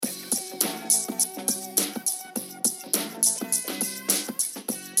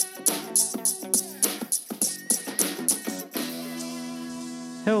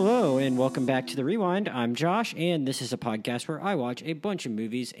and welcome back to The Rewind. I'm Josh, and this is a podcast where I watch a bunch of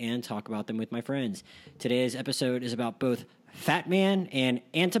movies and talk about them with my friends. Today's episode is about both Fatman and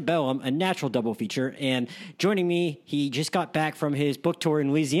Antebellum, a natural double feature, and joining me, he just got back from his book tour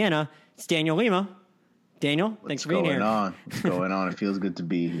in Louisiana. It's Daniel Lima. Daniel, thanks for being here. What's going on? It feels good to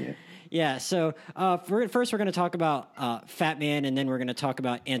be here. Yeah, so first we're going to talk about Fatman, and then we're going to talk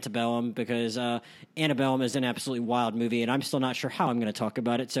about Antebellum, because Antebellum is an absolutely wild movie, and I'm still not sure how I'm going to talk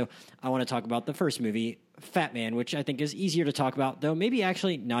about it, so I want to talk about the first movie, Fatman, which I think is easier to talk about, though maybe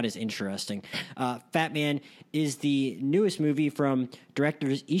actually not as interesting. Fatman is the newest movie from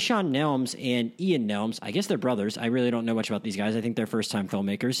directors Ishan Nelms and Ian Nelms. I guess they're brothers. I really don't know much about these guys. I think they're first-time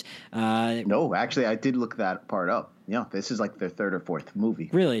filmmakers. No, actually, I did look that part up. Yeah, this is like their third or fourth movie.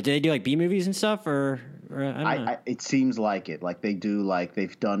 Really? Do they do like B movies and stuff, or I don't know? It seems like it. Like they do, like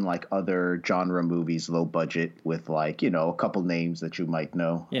they've done like other genre movies, low budget, with like, you know, a couple names that you might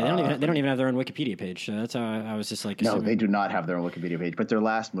know. Yeah, they don't even have their own Wikipedia page. So that's how I was just like, assuming. No, they do not have their own Wikipedia page. But their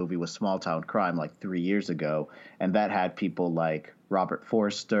last movie was Small Town Crime, like 3 years ago, and that had people like Robert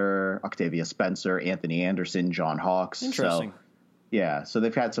Forster, Octavia Spencer, Anthony Anderson, John Hawkes. Interesting. So, yeah, so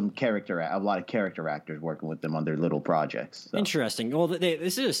they've had a lot of character actors working with them on their little projects. So. Interesting. Well,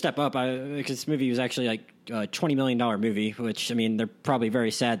 this is a step up, because this movie was actually like a $20 million movie, which, I mean, they're probably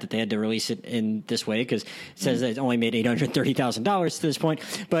very sad that they had to release it in this way, because it says that it only made $830,000 to this point.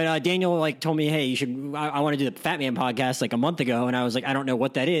 But Daniel told me, hey, I want to do the Fatman podcast like a month ago, and I was like, I don't know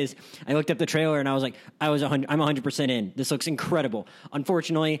what that is. I looked up the trailer, and I was like, I'm 100% in. This looks incredible.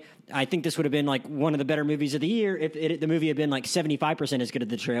 Unfortunately, I think this would have been like one of the better movies of the year if the movie had been like 75% as good as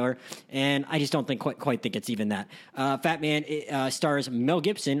the trailer, and I just don't quite think it's even that. Fatman stars Mel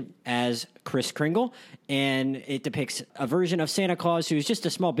Gibson as Chris Kringle, and it depicts a version of Santa Claus who's just a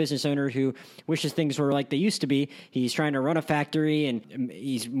small business owner who wishes things were like they used to be. He's trying to run a factory, and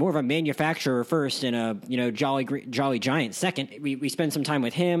he's more of a manufacturer first and a jolly giant second. We spend some time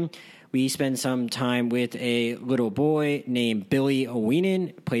with him. We spend some time with a little boy named Billy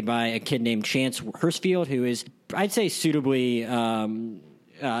Oweenan, played by a kid named Chance Hurstfield, who is, I'd say, suitably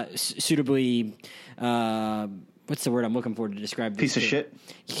what's the word I'm looking for to describe this? Piece of shit.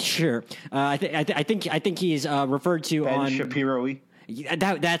 Sure. I think he's referred to Ben on Shapiro-y.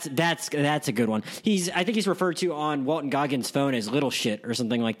 That's a good one. I think he's referred to on Walton Goggins' phone as little shit or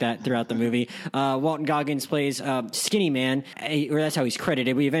something like that throughout the movie. Walton Goggins plays Skinny Man, or that's how he's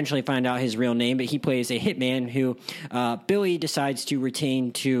credited. We eventually find out his real name, but he plays a hitman who Billy decides to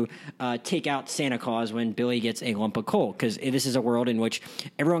retain to take out Santa Claus when Billy gets a lump of coal, because this is a world in which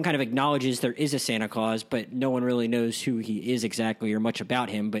everyone kind of acknowledges there is a Santa Claus, but no one really knows who he is exactly or much about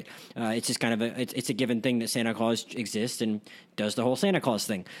him. But it's just kind of it's a given thing that Santa Claus exists and does the whole Santa Claus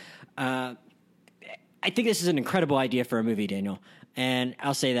thing. I think this is an incredible idea for a movie, Daniel, and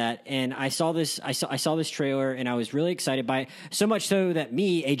I'll say that. And I saw this trailer, and I was really excited by it. So much so that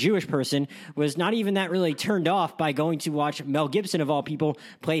me, a Jewish person, was not even that really turned off by going to watch Mel Gibson, of all people,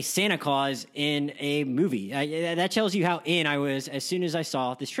 play Santa Claus in a movie. That tells you how in I was as soon as I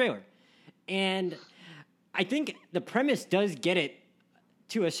saw this trailer. And I think the premise does get it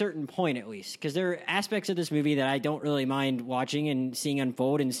to a certain point, at least, because there are aspects of this movie that I don't really mind watching and seeing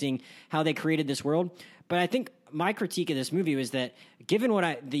unfold and seeing how they created this world. But I think my critique of this movie was that, given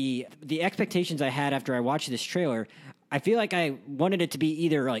what the expectations I had after I watched this trailer, I feel like I wanted it to be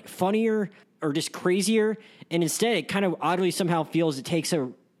either like funnier or just crazier, and instead it kind of oddly somehow feels it takes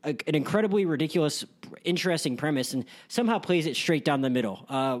an incredibly ridiculous, interesting premise and somehow plays it straight down the middle.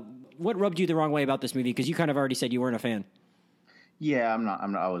 What rubbed you the wrong way about this movie? Because you kind of already said you weren't a fan. Yeah,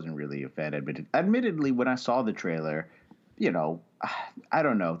 I wasn't really a fan. Admittedly, when I saw the trailer, I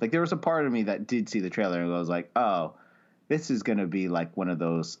don't know. Like, there was a part of me that did see the trailer and I was like, oh, this is going to be like one of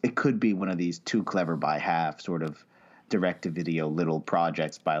those. It could be one of these too clever by half sort of direct-to-video little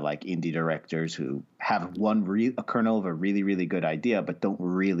projects by like indie directors who have a kernel of a really, really good idea, but don't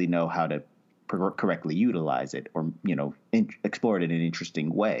really know how to correctly utilize it or, explore it in an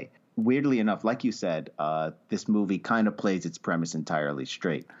interesting way. Weirdly enough, like you said, this movie kind of plays its premise entirely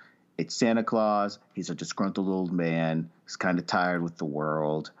straight. It's Santa Claus. He's a disgruntled old man. He's kind of tired with the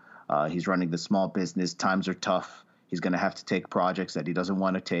world. He's running the small business. Times are tough. He's going to have to take projects that he doesn't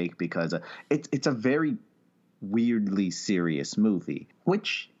want to take because it's a very weirdly serious movie,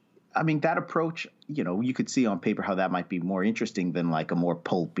 which, I mean, that approach, you could see on paper how that might be more interesting than like a more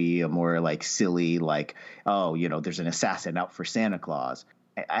pulpy, a more like silly, like, oh, there's an assassin out for Santa Claus.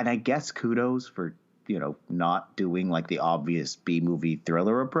 And I guess kudos for, not doing like the obvious B-movie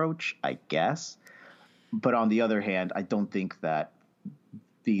thriller approach, I guess. But on the other hand, I don't think that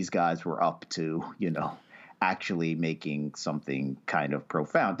these guys were up to, actually making something kind of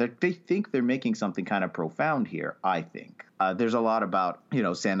profound. They think they're making something kind of profound here, I think. There's a lot about,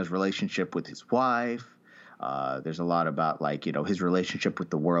 Santa's relationship with his wife. There's a lot about, like, his relationship with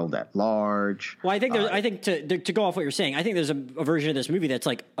the world at large. Well, I think to go off what you're saying, I think there's a version of this movie that's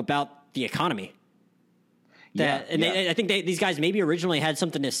like about the economy. I think these guys maybe originally had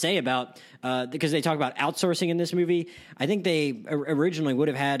something to say about, because they talk about outsourcing in this movie. I think they originally would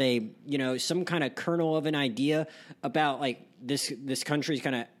have had some kind of kernel of an idea about, like, this country's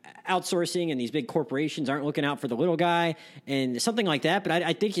kind of outsourcing and these big corporations aren't looking out for the little guy and something like that. But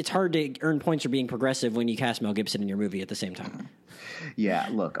I think it's hard to earn points for being progressive when you cast Mel Gibson in your movie at the same time. Yeah,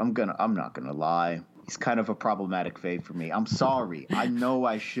 look, I'm not gonna lie. He's kind of a problematic fave for me. I'm sorry. I know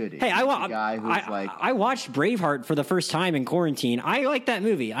I shouldn't. Hey, I watched Braveheart for the first time in quarantine. I like that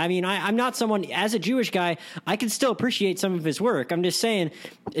movie. I mean, I'm not someone, as a Jewish guy, I can still appreciate some of his work. I'm just saying,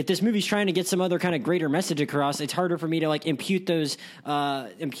 if this movie's trying to get some other kind of greater message across, it's harder for me to, like, impute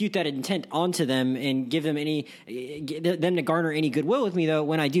that intent onto them and give them them to garner any goodwill with me, though,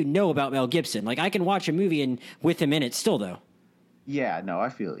 when I do know about Mel Gibson. Like, I can watch a movie and with him in it still, though. Yeah, no, I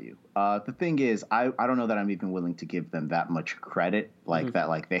feel you. The thing is, I don't know that I'm even willing to give them that much credit, like that.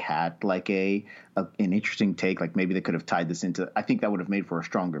 Like, they had like an interesting take. Like, maybe they could have tied this into. I think that would have made for a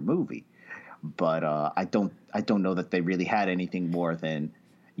stronger movie. But I don't know that they really had anything more than,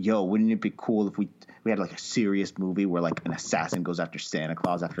 wouldn't it be cool if we had like a serious movie where, like, an assassin goes after Santa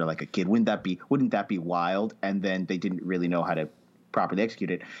Claus after, like, a kid? Wouldn't that be wild? And then they didn't really know how to properly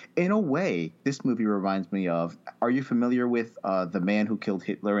executed. In a way, this movie reminds me of, are you familiar with The Man Who Killed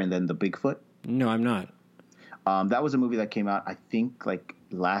Hitler and Then the Bigfoot? No, I'm not. That was a movie that came out, I think, like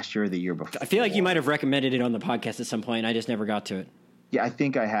last year or the year before. I feel like you might have recommended it on the podcast at some point. I just never got to it. Yeah, I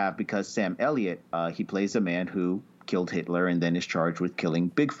think I have, because Sam Elliott, he plays a man who killed Hitler and then is charged with killing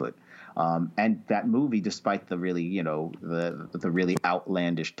Bigfoot. And that movie, despite the really, the really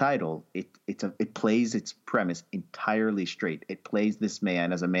outlandish title, it plays its premise entirely straight. It plays this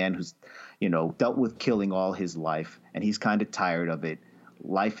man as a man who's, dealt with killing all his life, and he's kind of tired of it.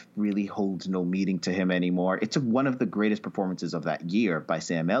 Life really holds no meaning to him anymore. It's one of the greatest performances of that year by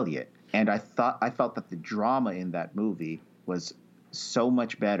Sam Elliott. And I felt that the drama in that movie was so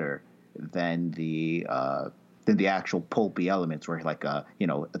much better than the actual pulpy elements where, like,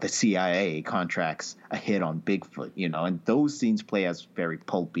 the CIA contracts a hit on Bigfoot, and those scenes play as very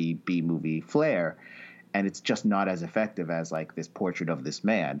pulpy B-movie flair, and it's just not as effective as, like, this portrait of this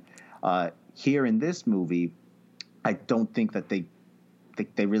man. Here in this movie, I don't think that they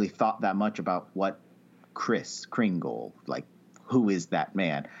really thought that much about what Chris Kringle, like, who is that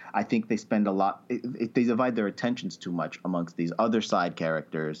man? I think they spend a lot. They divide their attentions too much amongst these other side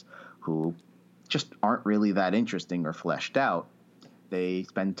characters who just aren't really that interesting or fleshed out. They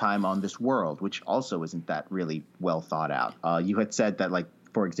spend time on this world, which also isn't that really well thought out. You had said that, like,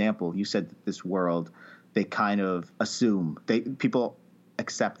 for example, you said that this world, they kind of assume people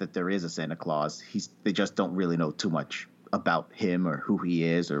accept that there is a Santa Claus. They just don't really know too much about him or who he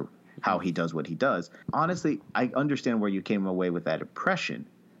is or how he does what he does. Honestly, I understand where you came away with that impression,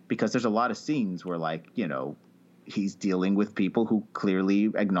 because there's a lot of scenes where, like, he's dealing with people who clearly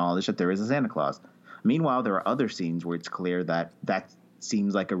acknowledge that there is a Santa Claus. Meanwhile, there are other scenes where it's clear that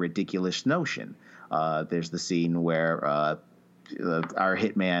seems like a ridiculous notion. There's the scene where our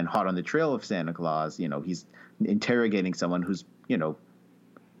hitman, hot on the trail of Santa Claus, he's interrogating someone who's,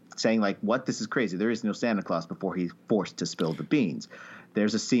 saying, like, what, this is crazy. There is no Santa Claus, before he's forced to spill the beans.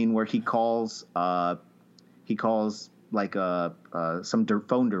 There's a scene where he calls like some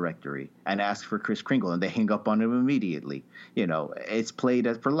phone directory and asks for Chris Kringle, and they hang up on him immediately. It's played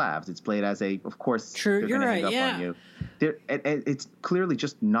as for laughs. It's played as of course, true. You're right. Yeah. It's clearly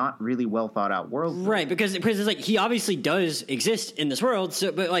just not really well thought out world. Right. Because it's like, he obviously does exist in this world.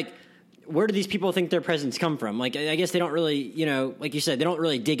 So, but, like, where do these people think their presence come from? Like, I guess they don't really, like you said, they don't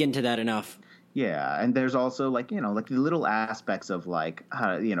really dig into that enough. Yeah. And there's also, like, like the little aspects of, like,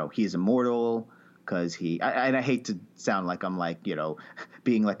 how, he's immortal. Because I hate to sound like I'm, like,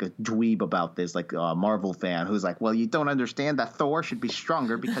 being like a dweeb about this, like a Marvel fan who's like, well, you don't understand that Thor should be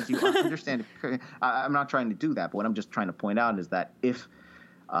stronger because you understand. I'm not trying to do that, but what I'm just trying to point out is that if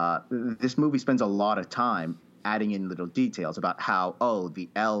this movie spends a lot of time adding in little details about how, the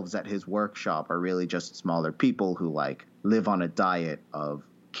elves at his workshop are really just smaller people who, like, live on a diet of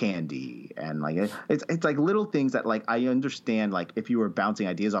candy, and, like, it's like little things that, like, I understand, like, if you were bouncing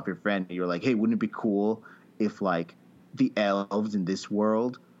ideas off your friend and you're like, hey, wouldn't it be cool if, like, the elves in this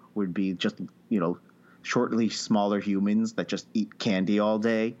world would be just, shortly smaller humans that just eat candy all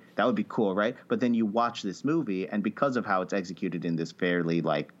day? That would be cool, right? But then you watch this movie, and because of how it's executed in this fairly,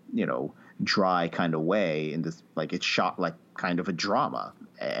 like, dry kind of way, in this, like, it's shot like kind of a drama,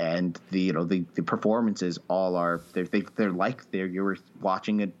 and the performances all are they're like you're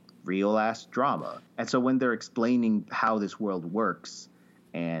watching a real ass drama. And so when they're explaining how this world works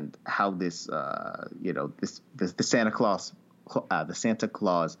and how this the Santa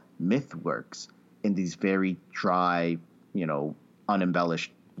Claus myth works in these very dry,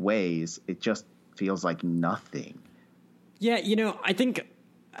 unembellished ways, it just feels like nothing. Yeah, I think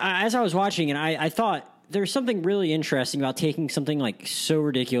as I was watching it, I thought there's something really interesting about taking something like so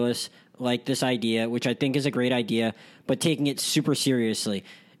ridiculous like this idea, which I think is a great idea, but taking it super seriously.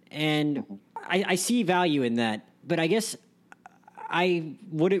 And I see value in that, but I guess I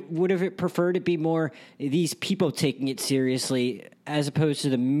would have preferred it be more these people taking it seriously as opposed to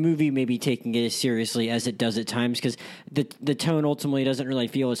the movie maybe taking it as seriously as it does at times, because the tone ultimately doesn't really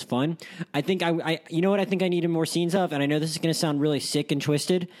feel as fun. I think I you know what I think I needed more scenes of, and I know this is going to sound really sick and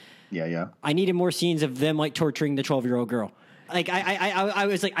twisted. Yeah. I needed more scenes of them like torturing the 12-year-old girl. Like I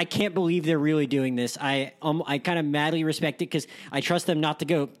was like, I can't believe they're really doing this. I kind of madly respect it because I trust them not to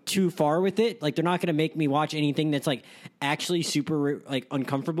go too far with it. Like, they're not going to make me watch anything that's like actually super like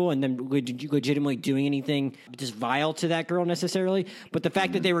uncomfortable and then legitimately doing anything just vile to that girl necessarily. But the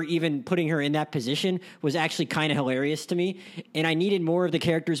fact that they were even putting her in that position was actually kind of hilarious to me. And I needed more of the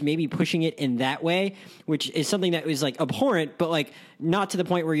characters maybe pushing it in that way, which is something that was like abhorrent, but like not to the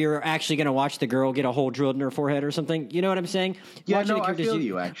point where you're actually going to watch the girl get a hole drilled in her forehead or something. You know what I'm saying? Yeah, watching no, I feel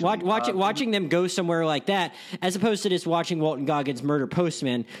you, actually. Watching them go somewhere like that, as opposed to just watching Walton Goggins murder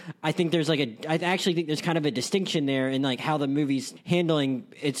Postman, I think there's I actually think there's kind of a distinction there in like how the movie's handling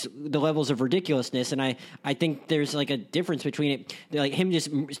the levels of ridiculousness, and I think there's like a difference between it, like him just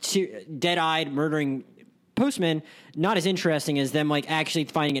dead-eyed murdering Postman, not as interesting as them like actually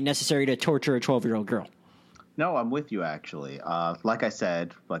finding it necessary to torture a 12-year-old girl. No, I'm with you, actually. Like I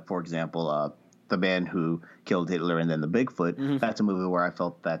said, like, for example, The Man Who Killed Hitler and Then the Bigfoot, that's a movie where I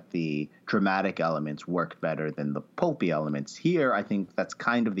felt that the dramatic elements worked better than the pulpy elements. Here, I think that's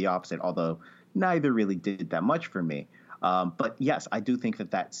kind of the opposite, although neither really did that much for me. But yes, I do think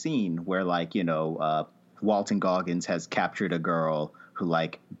that scene where, like, Walton Goggins has captured a girl who,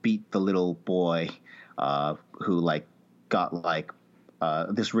 like, beat the little boy who, like, got, like,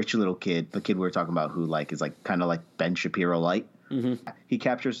 this rich little kid, the kid we were talking about, who like is like kind of like Ben Shapiro light. He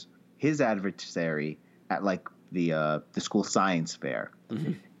captures his adversary at like the school science fair,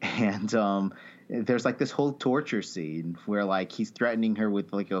 and there's like this whole torture scene where like he's threatening her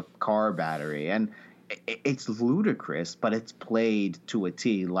with like a car battery, and it's ludicrous, but it's played to a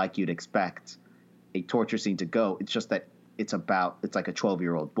T like you'd expect a torture scene to go. It's just that it's like a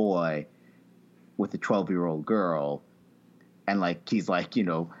 12-year-old boy with a 12-year-old girl. And like he's like,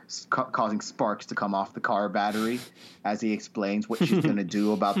 causing sparks to come off the car battery as he explains what she's going to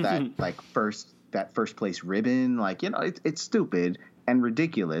do about that like first place ribbon. Like, it's stupid and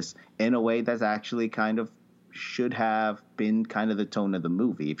ridiculous in a way that's actually kind of should have been kind of the tone of the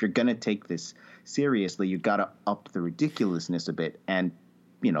movie. If you're going to take this seriously, you've got to up the ridiculousness a bit. And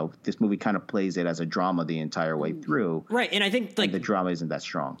this movie kind of plays it as a drama the entire way through. Right. And I think like the drama isn't that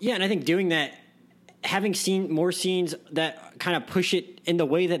strong. Yeah. And I think doing that, having seen more scenes that kind of push it in the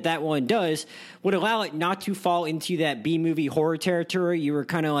way that one does would allow it not to fall into that B-movie horror territory. You were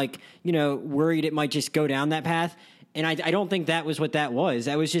kind of like, worried it might just go down that path. And I don't think that was what that was.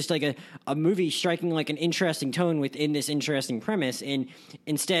 That was just like a movie striking like an interesting tone within this interesting premise. And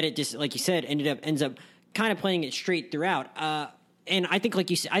instead it just, like you said, ends up kind of playing it straight throughout. And I think,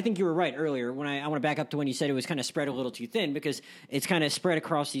 like you said, I think you were right earlier when I want to back up to when you said it was kind of spread a little too thin, because it's kind of spread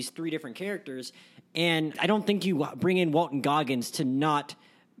across these three different characters. And I don't think you bring in Walton Goggins to not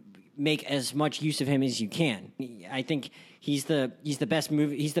make as much use of him as you can. I think he's the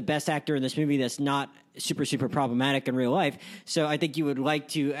best actor in this movie that's not super, super problematic in real life. So I think you would like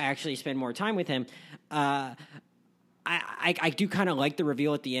to actually spend more time with him. I do kind of like the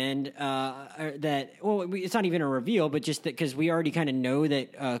reveal at the end it's not even a reveal, but just that because we already kind of know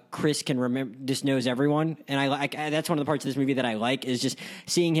that Chris can remember, just knows everyone, and that's one of the parts of this movie that I like, is just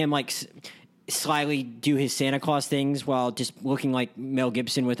seeing him like slyly do his Santa Claus things while just looking like Mel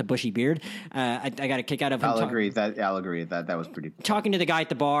Gibson with a bushy beard. I got a kick out of him. I'll agree that was pretty cool. Talking to the guy at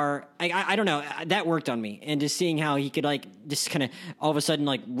the bar. I don't know, that worked on me, and just seeing how he could like just kind of all of a sudden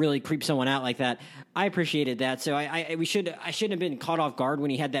like really creep someone out like that. I appreciated that. So I shouldn't have been caught off guard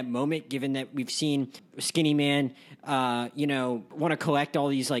when he had that moment, given that we've seen Skinny Man, want to collect all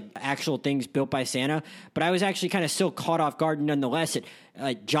these like actual things built by Santa. But I was actually kind of still caught off guard nonetheless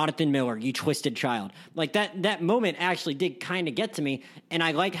at Jonathan Miller, you twisted child. Like that moment actually did kind of get to me, and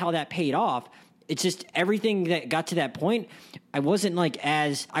I like how that paid off. it's just everything that got to that point. I wasn't like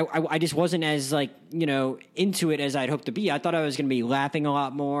I just wasn't as like, into it as I'd hoped to be. I thought I was going to be laughing a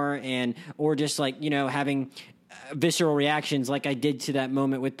lot more or just like, having visceral reactions like I did to that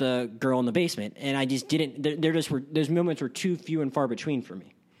moment with the girl in the basement. And I just didn't, those moments were too few and far between for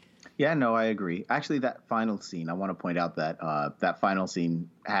me. Yeah, no, I agree. Actually, that final scene, I want to point out that that final scene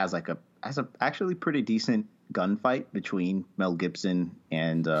has a actually pretty decent gunfight between Mel Gibson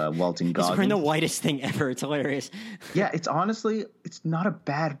and Walton Goggins. It's wearing the whitest thing ever. It's hilarious. Yeah, it's not a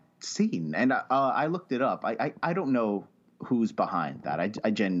bad scene. And I looked it up. I don't know who's behind that. I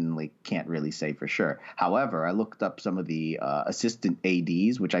genuinely can't really say for sure. However, I looked up some of the assistant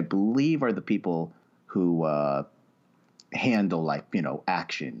ADs, which I believe are the people who handle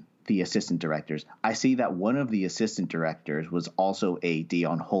action. The assistant directors. I see that one of the assistant directors was also AD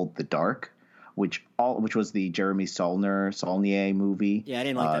on Hold the Dark, which was the Jeremy Saulnier movie. Yeah, I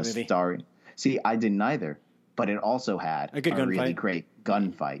didn't like that movie. See, I didn't either, but it also had a really great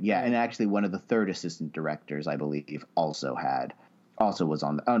gunfight. Yeah, and actually one of the third assistant directors, I believe, also was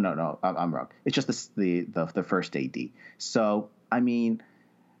on. Oh no, I'm wrong. It's just the first AD. So I mean,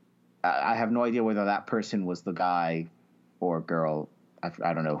 I have no idea whether that person was the guy or girl.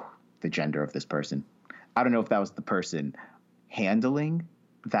 I don't know the gender of this person. I don't know if that was the person handling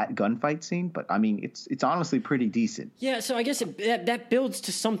that gunfight scene, but I mean, it's honestly pretty decent. Yeah, so I guess that builds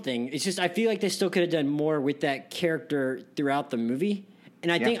to something. It's just I feel like they still could have done more with that character throughout the movie.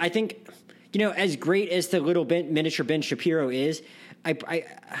 And I think as great as the little miniature Ben Shapiro is, I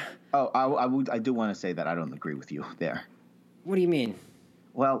do want to say that I don't agree with you there. What do you mean?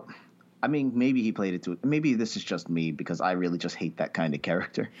 Well, I mean, maybe he played it too. Maybe this is just me because I really just hate that kind of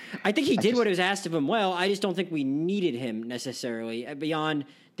character. I think he did what was asked of him well. I just don't think we needed him necessarily beyond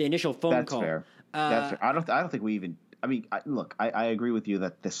the initial phone call. That's fair. That's fair. I don't think we even. I mean, I agree with you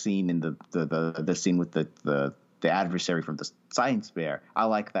that the scene in the scene with the adversary from the science fair. I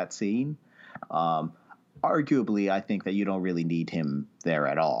like that scene. Arguably, I think that you don't really need him there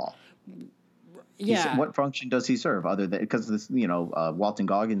at all. Yeah. What function does he serve other than because this Walton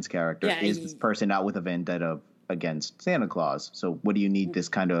Goggins character is this person out with a vendetta against Santa Claus? So what do you need this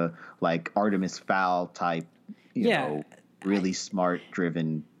kind of like Artemis Fowl type, really smart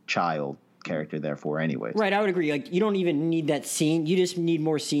driven child character there for anyways? Right, I would agree. Like you don't even need that scene. You just need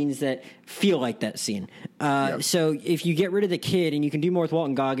more scenes that feel like that scene. So if you get rid of the kid and you can do more with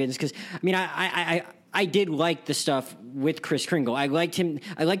Walton Goggins, because I mean I did like the stuff with Chris Kringle. I liked him.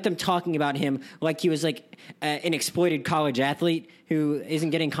 I liked them talking about him like he was like an exploited college athlete who isn't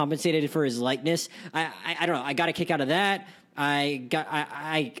getting compensated for his likeness. I don't know. I got a kick out of that. Like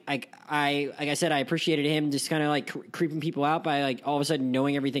I said, I appreciated him just kind of like creeping people out by like all of a sudden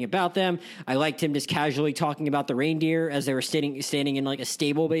knowing everything about them. I liked him just casually talking about the reindeer as they were standing in like a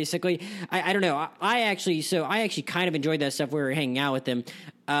stable, basically. I don't know. I actually kind of enjoyed that stuff where we were hanging out with them.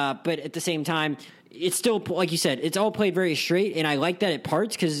 But at the same time, it's still, like you said, it's all played very straight, and I like that at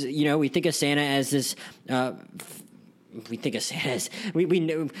parts because, we think of Santa as this we think of Santa as we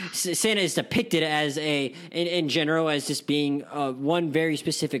know Santa is depicted as in general as just being one very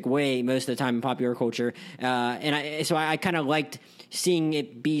specific way most of the time in popular culture, and I kind of liked seeing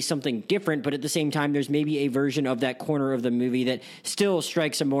it be something different, but at the same time, there's maybe a version of that corner of the movie that still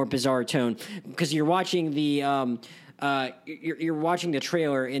strikes a more bizarre tone because you're watching the you're watching the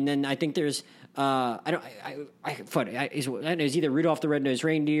trailer, and then I think there's. It's either Rudolph the Red-Nosed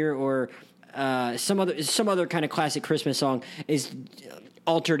Reindeer or some other kind of classic Christmas song is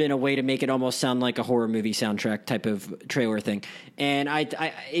altered in a way to make it almost sound like a horror movie soundtrack type of trailer thing. And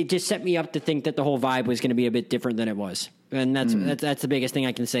it just set me up to think that the whole vibe was going to be a bit different than it was. And that's the biggest thing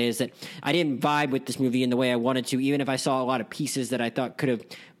I can say is that I didn't vibe with this movie in the way I wanted to, even if I saw a lot of pieces that I thought could have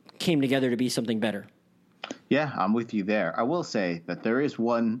came together to be something better. Yeah, I'm with you there. I will say that there is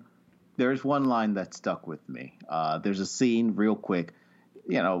one line that stuck with me. There's a scene real quick,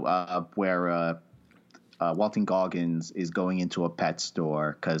 where Walton Goggins is going into a pet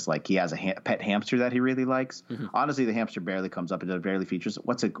store because like he has a pet hamster that he really likes. Mm-hmm. Honestly, the hamster barely comes up. It barely features.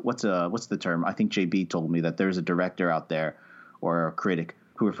 What's the term? I think JB told me that there's a director out there or a critic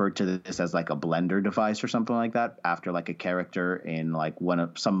who referred to this as like a blender device or something like that after like a character in like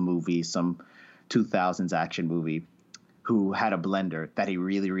some movie, some 2000s action movie, who had a blender that he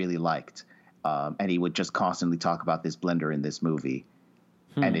really, really liked. And he would just constantly talk about this blender in this movie.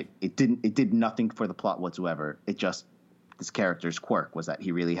 And it did nothing for the plot whatsoever. It just, this character's quirk was that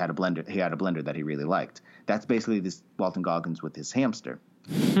he really had a blender. He had a blender that he really liked. That's basically this Walton Goggins with his hamster.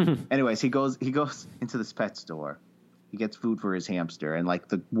 Anyways, he goes into this pet store He gets food for his hamster, and like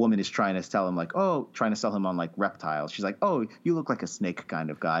the woman is trying to sell him him on like reptiles. She's like, "Oh, you look like a snake kind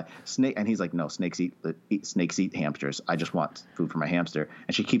of guy." Snake, and he's like, "No, snakes eat hamsters. I just want food for my hamster."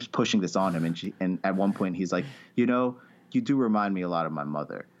 And she keeps pushing this on him, and at one point he's like, "You know, you do remind me a lot of my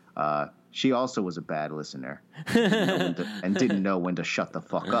mother. She also was a bad listener and didn't know when to shut the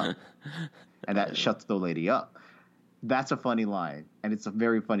fuck up." And that shuts the lady up. That's a funny line, and it's a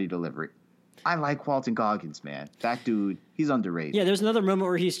very funny delivery. I like Walton Goggins, man. That dude, he's underrated. Yeah, there's another moment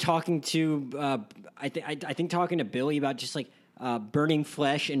where he's talking to, I think talking to Billy about just like burning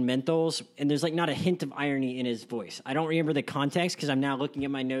flesh and menthols, and there's like not a hint of irony in his voice. I don't remember the context because I'm now looking at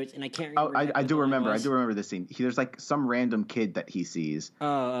my notes and I can't remember. I do remember this scene. There's like some random kid that he sees,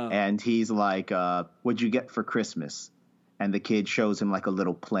 and he's like, "What'd you get for Christmas?" And the kid shows him like a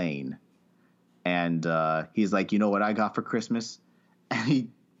little plane, and he's like, "You know what I got for Christmas?" And he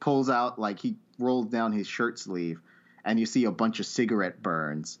pulls out, like, he rolls down his shirt sleeve, and you see a bunch of cigarette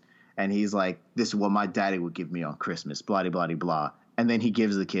burns, and he's like, "This is what my daddy would give me on Christmas, blah, blah, blah, blah." And then he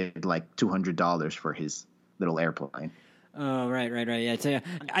gives the kid like $200 for his little airplane. Oh, right. Yeah, so,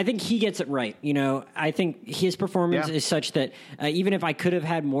 I think he gets it right. You know, I think his performance is such that even if I could have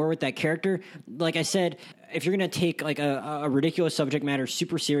had more with that character, like I said, if you're going to take like a ridiculous subject matter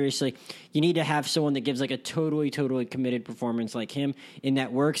super seriously, you need to have someone that gives like a totally committed performance like him, and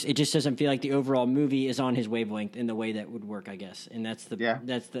that works. It just doesn't feel like the overall movie is on his wavelength in the way that would work, I guess. And that's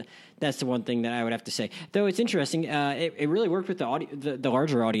the one thing that I would have to say. Though it's interesting, it really worked with the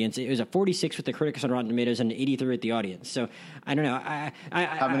larger audience. It was a 46 with the critics on Rotten Tomatoes and an 83 with the audience. So I don't know.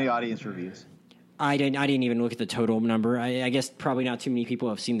 How many audience reviews? I didn't even look at the total number. I guess probably not too many people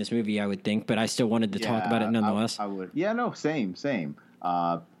have seen this movie, I would think, but I still wanted to talk about it nonetheless. I would. Yeah, no, same.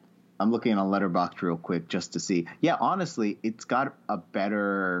 I'm looking on Letterboxd real quick just to see. Yeah, honestly, it's got a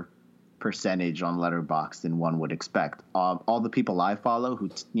better percentage on Letterboxd than one would expect. All the people I follow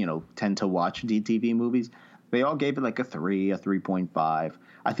who tend to watch DTV movies, they all gave it like a 3, a 3.5.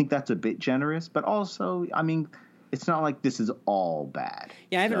 I think that's a bit generous, but also, I mean, it's not like this is all bad.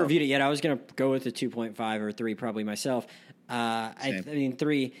 Yeah, I haven't reviewed it yet. I was going to go with a 2.5 or 3 probably myself. I mean,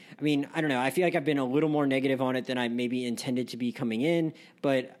 3. I mean, I don't know. I feel like I've been a little more negative on it than I maybe intended to be coming in,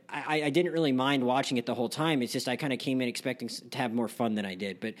 but I didn't really mind watching it the whole time. It's just I kind of came in expecting to have more fun than I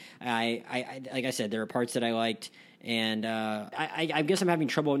did. But I like I said, there are parts that I liked. And I guess I'm having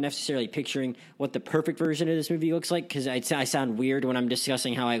trouble necessarily picturing what the perfect version of this movie looks like, because I sound weird when I'm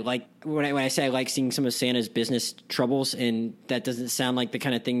discussing how when I say I like seeing some of Santa's business troubles, and that doesn't sound like the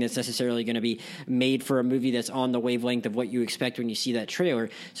kind of thing that's necessarily going to be made for a movie that's on the wavelength of what you expect when you see that trailer.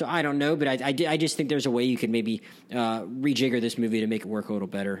 So I don't know, but I just think there's a way you could maybe rejigger this movie to make it work a little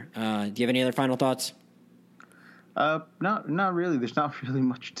better. Do you have any other final thoughts? Not really. There's not really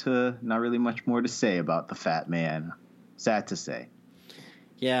much more to say about the Fat Man. Sad to say.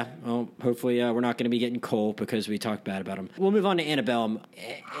 Yeah, well, hopefully we're not going to be getting Cole because we talked bad about him. We'll move on to Antebellum,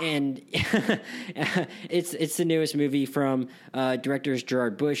 and it's the newest movie from directors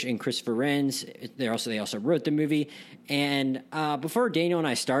Gerard Bush and Christopher Renz. They also wrote the movie. And before Daniel and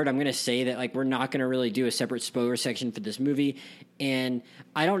I start, I'm going to say that like we're not going to really do a separate spoiler section for this movie, and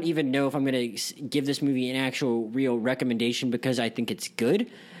I don't even know if I'm going to give this movie an actual real recommendation because I think it's good,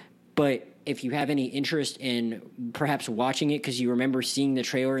 but if you have any interest in perhaps watching it because you remember seeing the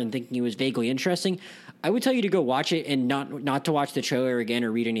trailer and thinking it was vaguely interesting, I would tell you to go watch it and not to watch the trailer again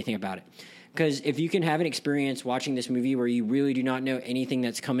or read anything about it. Because if you can have an experience watching this movie where you really do not know anything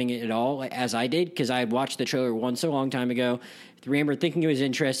that's coming at all, as I did, because I had watched the trailer once a long time ago, remember thinking it was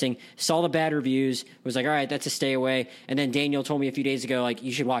interesting, saw the bad reviews, was like, all right, that's a stay away. And then Daniel told me a few days ago, like,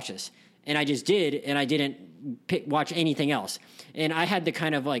 you should watch this. And I just did, and I didn't watch anything else. And I had the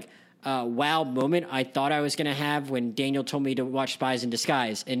kind of like, wow moment I thought I was going to have when Daniel told me to watch Spies in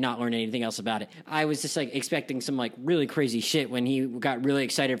Disguise and not learn anything else about it. I was just like expecting some like really crazy shit when he got really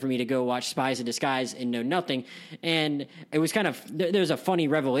excited for me to go watch Spies in Disguise and know nothing. And it was kind of, there was a funny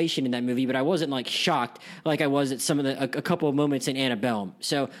revelation in that movie, but I wasn't like shocked like I was at some of a couple of moments in Antebellum.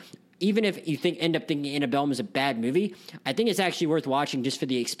 So even if you end up thinking Antebellum is a bad movie, I think it's actually worth watching just for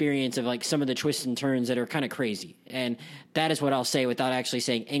the experience of like some of the twists and turns that are kind of crazy. And that is what I'll say without actually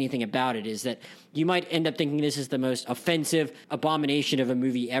saying anything about it, is that you might end up thinking this is the most offensive abomination of a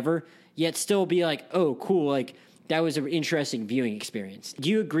movie ever, yet still be like, oh, cool, like that was an interesting viewing experience. Do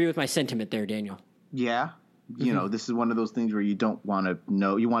you agree with my sentiment there, Daniel? Yeah. You know, this is one of those things where you don't want to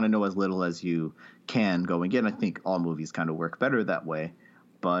know, you want to know as little as you can going in. I think all movies kind of work better that way.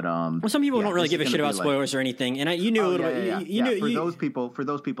 But well, some people don't really give a shit about spoilers or anything, and you knew a little bit. You knew for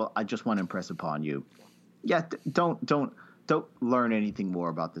those people, I just want to impress upon you. Yeah, don't learn anything more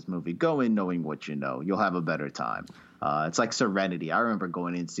about this movie. Go in knowing what you know. You'll have a better time. It's like Serenity. I remember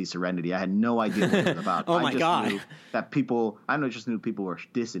going in to see Serenity. I had no idea what it was about. Oh, I my just God. Knew that people, just knew people were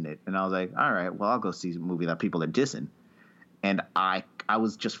dissing it. And I was like, all right, well, I'll go see a movie that people are dissing. And I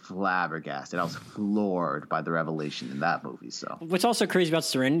was just flabbergasted. I was floored by the revelation in that movie. So what's also crazy about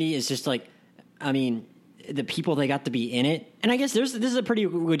Serenity is just like, I mean, the people that got to be in it. And I guess this is a pretty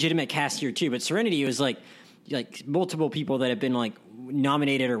legitimate cast here too, but Serenity was like multiple people that have been like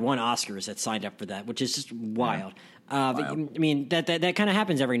nominated or won Oscars that signed up for that, which is just wild. But, I mean, that kind of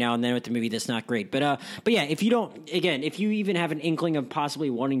happens every now and then with the movie that's not great. But yeah, if you even have an inkling of possibly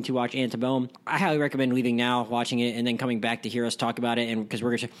wanting to watch Antebellum, I highly recommend leaving now, watching it, and then coming back to hear us talk about it. And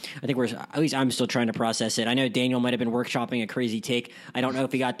because at least I'm still trying to process it. I know Daniel might have been workshopping a crazy take. I don't know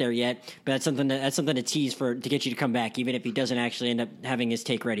if he got there yet, but that's something to tease to get you to come back, even if he doesn't actually end up having his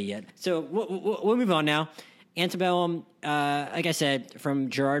take ready yet. So we'll move on now. Antebellum, like I said, from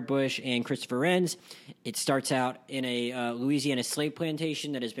Gerard Bush and Christopher Renz. It starts out in a Louisiana slave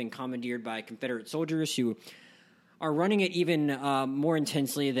plantation that has been commandeered by Confederate soldiers who are running it even more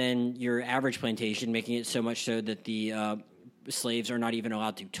intensely than your average plantation, making it so much so that the slaves are not even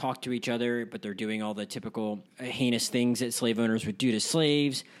allowed to talk to each other, but they're doing all the typical heinous things that slave owners would do to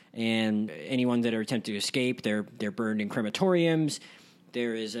slaves. And anyone that are attempting to escape, they're burned in crematoriums.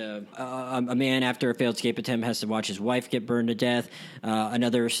 There is a man after a failed escape attempt has to watch his wife get burned to death.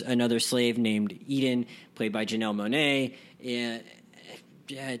 Another slave named Eden, played by Janelle Monáe,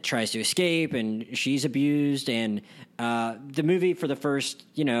 tries to escape, and she's abused. And the movie for the first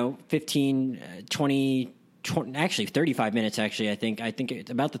 15, 20, actually 35 minutes, I think it's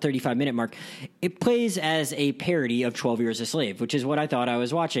about the 35-minute mark, it plays as a parody of 12 Years a Slave, which is what I thought I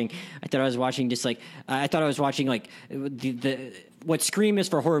was watching. I thought I was watching like the what Scream is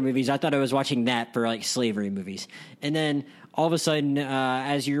for horror movies. I thought I was watching that for like slavery movies. And then all of a sudden,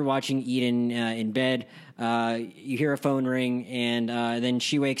 as you're watching Eden in bed, you hear a phone ring, and then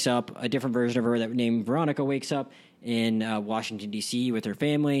she wakes up. A different version of her that named Veronica wakes up in Washington, D.C. with her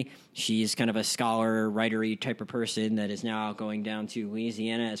family. She's kind of a scholar, writery type of person that is now going down to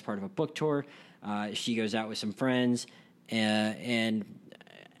Louisiana as part of a book tour. She goes out with some friends, and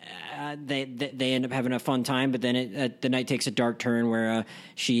they end up having a fun time. But then the night takes a dark turn where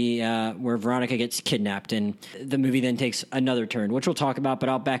where Veronica gets kidnapped, and the movie then takes another turn, which we'll talk about. But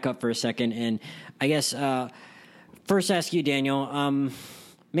I'll back up for a second, and I guess first ask you, Daniel,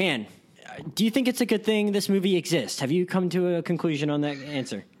 man. Do you think it's a good thing this movie exists? Have you come to a conclusion on that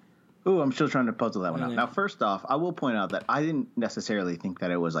answer? Ooh, I'm still trying to puzzle that one out. Now, first off, I will point out that I didn't necessarily think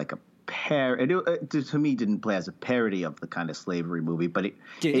that it was like a to me, didn't play as a parody of the kind of slavery movie, but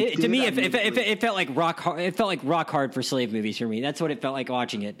it felt like rock hard. It felt like rock hard for slave movies for me. That's what it felt like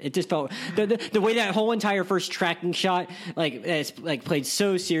watching it. It just felt the way that whole entire first tracking shot, it's like played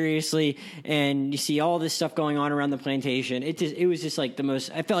so seriously, and you see all this stuff going on around the plantation. It was just like the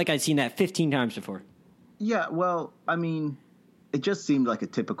most. I felt like I'd seen that 15 times before. Yeah, well, I mean, it just seemed like a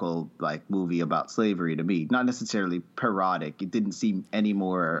typical like movie about slavery to me, not necessarily parodic. It didn't seem any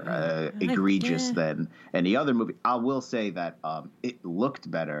more egregious than any other movie. I will say that it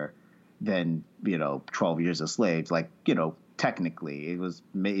looked better than 12 Years a Slave. Like technically, it was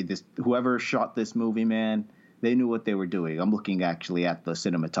made. Whoever shot this movie, man, they knew what they were doing. I'm looking actually at the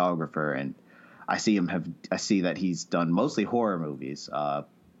cinematographer, and I see that he's done mostly horror movies. The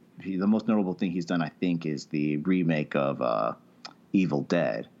most notable thing he's done, I think, is the remake of Evil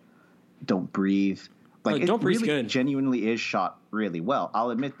Dead. Don't Breathe. Like, Don't Breathe, really good. Genuinely is shot really well. I'll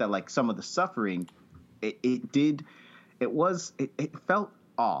admit that like some of the suffering, it felt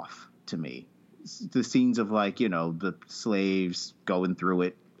off to me. The scenes of like the slaves going through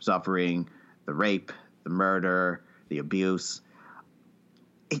it, suffering, the rape, the murder, the abuse.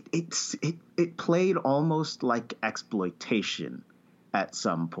 It played almost like exploitation at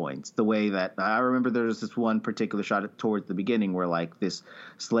some points. The way that I remember there was this one particular shot towards the beginning where like this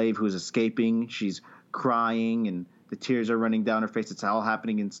slave who's escaping, she's crying and the tears are running down her face. It's all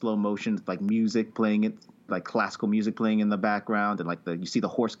happening in slow motion. It's like music playing, it like classical music playing in the background, and like you see the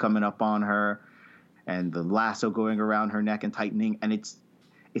horse coming up on her and the lasso going around her neck and tightening, and it's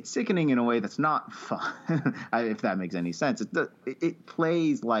sickening in a way that's not fun. If that makes any sense. It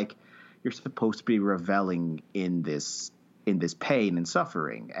plays like you're supposed to be reveling in this pain and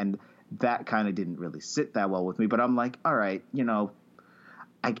suffering, and that kind of didn't really sit that well with me. But I'm like, all right,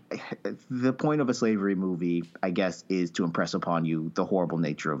 the point of a slavery movie, I guess, is to impress upon you the horrible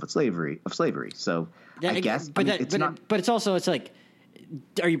nature of slavery. So yeah, but it's also like,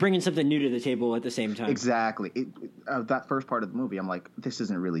 are you bringing something new to the table at the same time? Exactly. That first part of the movie, I'm like, this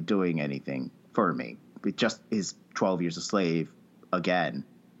isn't really doing anything for me. It just is 12 Years a Slave again.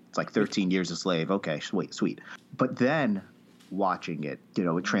 It's like 13 years a slave. Okay, sweet. But then watching it,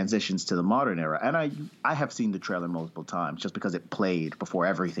 it transitions to the modern era. And I have seen the trailer multiple times just because it played before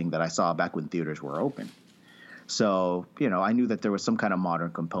everything that I saw back when theaters were open. So, I knew that there was some kind of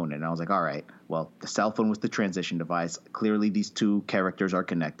modern component. And I was like, all right, well, the cell phone was the transition device. Clearly, these two characters are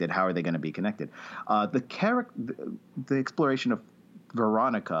connected. How are they going to be connected? The exploration of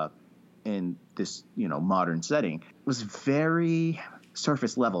Veronica in this, modern setting was very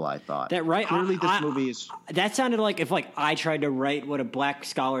surface level, I thought. That right? Clearly, this movie is. That sounded like if I tried to write what a black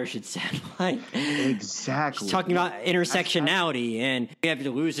scholar should sound like. Exactly. She's talking about intersectionality, and we have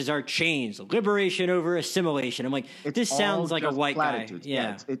to lose our chains, liberation over assimilation. I'm like, this sounds like a white platitudes. Guy.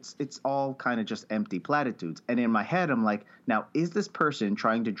 Yeah, it's all kind of just empty platitudes. And in my head, I'm like, now, is this person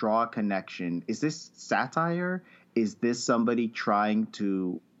trying to draw a connection? Is this satire? Is this somebody trying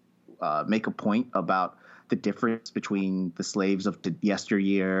to make a point about the difference between the slaves of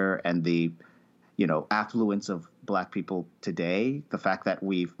yesteryear and the, affluence of black people today? The fact that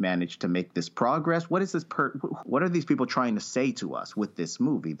we've managed to make this progress. What is this? What are these people trying to say to us with this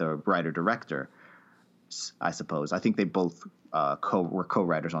movie? The writer director, I suppose. I think they both were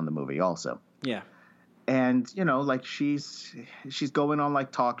co-writers on the movie also. Yeah. And, like she's going on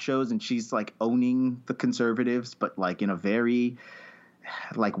like talk shows and she's like owning the conservatives, but like in a very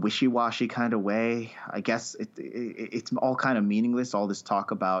like wishy-washy kind of way. I guess it's all kind of meaningless. All this talk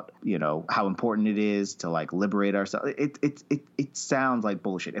about, how important it is to like liberate ourselves. It sounds like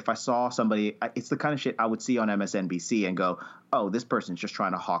bullshit. If I saw somebody, it's the kind of shit I would see on MSNBC and go, oh, this person's just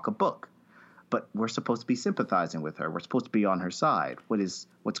trying to hawk a book. But we're supposed to be sympathizing with her. We're supposed to be on her side.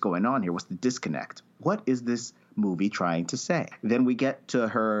 What's going on here? What's the disconnect? What is this movie trying to say? Then we get to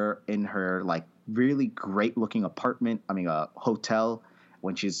her in her like really great looking apartment. A hotel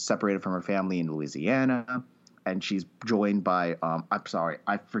when she's separated from her family in Louisiana. And she's joined by, I'm sorry,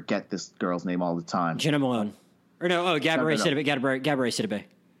 I forget this girl's name all the time. Jenna Malone. Or no, Gabourey Sidibe.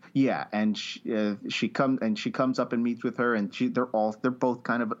 Yeah, and she comes up and meets with her, and they're both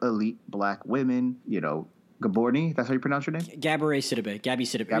kind of elite black women. Gabourey, that's how you pronounce her name? Gabourey Sidibe. Gabby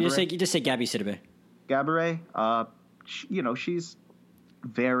Sidibe. You just say Gabby Sidibe. Gabourey, she's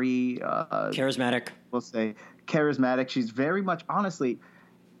very charismatic. We'll say charismatic. She's very much, honestly,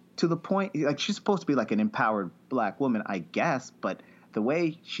 to the point. Like she's supposed to be like an empowered black woman, I guess, but the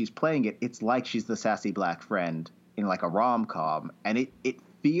way she's playing it, it's like she's the sassy black friend in like a rom-com, and it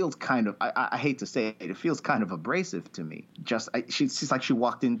feels kind of, I hate to say it feels kind of abrasive to me. She's like she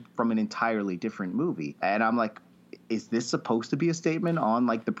walked in from an entirely different movie. And I'm like, is this supposed to be a statement on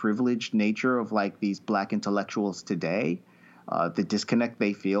like the privileged nature of like these black intellectuals today? The disconnect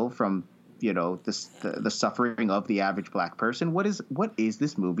they feel from, the suffering of the average black person. What is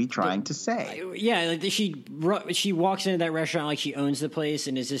this movie trying to say? Yeah, like she walks into that restaurant like she owns the place,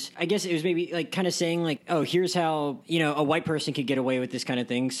 and is this? I guess it was maybe like kind of saying like, oh, here's how a white person could get away with this kind of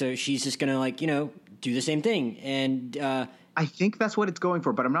thing. So she's just gonna like do the same thing. And I think that's what it's going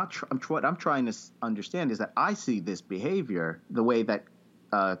for. But I'm not. What I'm trying to understand is that I see this behavior the way that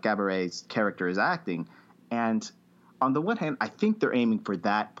Gabourey's character is acting, and on the one hand, I think they're aiming for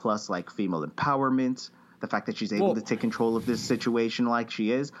that, plus like female empowerment, the fact that she's able to take control of this situation like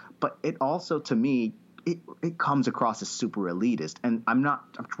she is. But it also, to me, it comes across as super elitist. And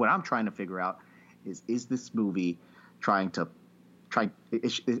what I'm trying to figure out is this movie are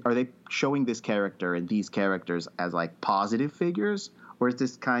they showing this character and these characters as like positive figures? Or is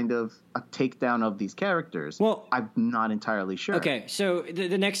this kind of a takedown of these characters? Well, I'm not entirely sure. Okay, so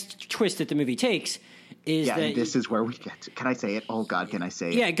the next twist that the movie takes is that... and this is where we get to... Can I say it? Oh, God, can I say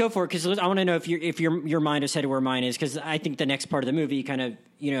it? Yeah, go for it, because I want to know if your mind is headed where mine is, because I think the next part of the movie kind of,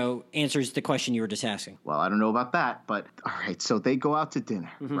 answers the question you were just asking. Well, I don't know about that, but all right, so they go out to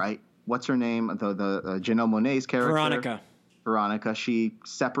dinner, right? What's her name? The Janelle Monáe's character? Veronica. She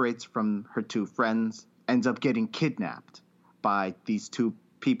separates from her two friends, ends up getting kidnapped by these two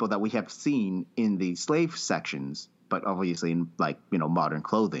people that we have seen in the slave sections, but obviously in modern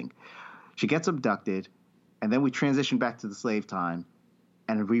clothing. She gets abducted, and then we transition back to the slave time,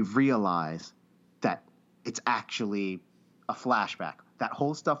 and we realize that it's actually a flashback. That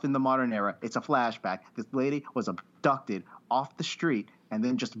whole stuff in the modern era, it's a flashback. This lady was abducted off the street and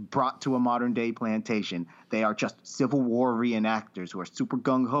then just brought to a modern day plantation. They are just Civil War reenactors who are super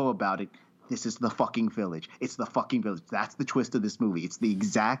gung-ho about it. This is the fucking village. It's the fucking village. That's the twist of this movie. It's the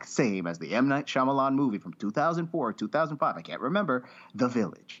exact same as the M. Night Shyamalan movie from 2004 or 2005. I can't remember. The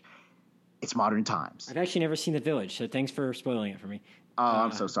Village. It's modern times. I've actually never seen The Village, so thanks for spoiling it for me. Oh,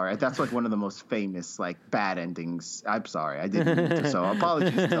 I'm so sorry. That's like one of the most famous bad endings. I'm sorry. I didn't mean to. So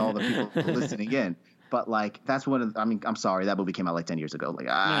apologies to all the people listening in. But like that's one of. I mean, I'm sorry, that movie came out like 10 years ago. Like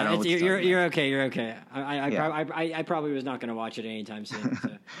I don't. You're okay. You're okay. I probably was not going to watch it anytime soon. So.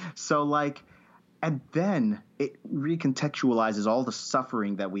 So like, and then it recontextualizes all the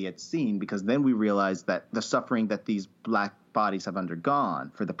suffering that we had seen, because then we realized that the suffering that these black bodies have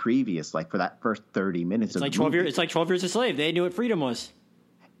undergone for the previous, like for that first 30 minutes. It's like 12 years. It's like 12 years a slave. They knew what freedom was.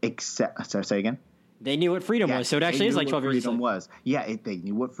 Sorry, say again. They knew what freedom was, so it actually is like 12 years. Freedom was, they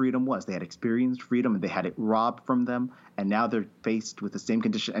knew what freedom was. They had experienced freedom, and they had it robbed from them, and now they're faced with the same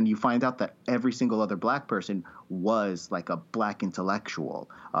condition. And you find out that every single other black person was like a black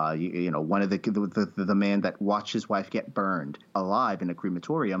intellectual. You know, one of the man that watched his wife get burned alive in a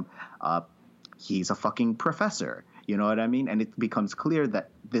crematorium. He's a fucking professor. You know what I mean? And it becomes clear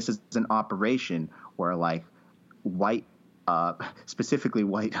that this is an operation where like white. Specifically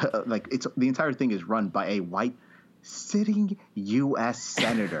white, like it's the entire thing is run by a white sitting U.S.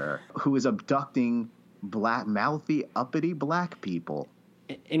 senator who is abducting mouthy, uppity black people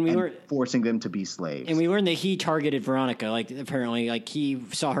and forcing them to be slaves. And we learned that he targeted Veronica. Like apparently, like he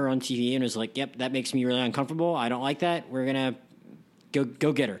saw her on TV and was like, "Yep, that makes me really uncomfortable. I don't like that. We're gonna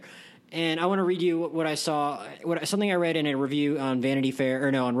go get her." And I want to read you what I saw, something I read in a review on Vanity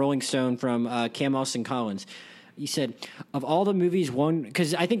Fair, on Rolling Stone from Cam Austin Collins. He said, of all the movies,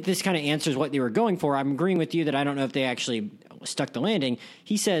 because I think this kind of answers what they were going for. I'm agreeing with you that I don't know if they actually stuck the landing.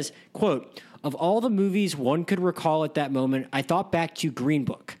 He says, quote, of all the movies one could recall at that moment, I thought back to Green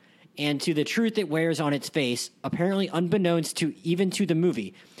Book and to the truth it wears on its face, apparently unbeknownst to even to the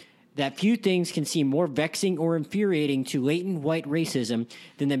movie, that few things can seem more vexing or infuriating to latent white racism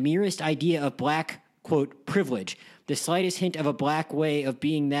than the merest idea of black, quote, privilege. The slightest hint of a black way of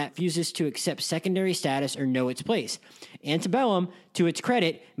being that refuses to accept secondary status or know its place. Antebellum, to its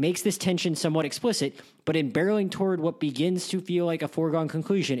credit, makes this tension somewhat explicit, but in barreling toward what begins to feel like a foregone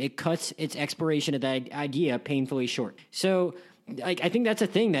conclusion, it cuts its exploration of that idea painfully short. So, like, I think that's a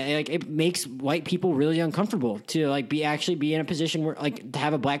thing that like it makes white people really uncomfortable to like be in a position where like to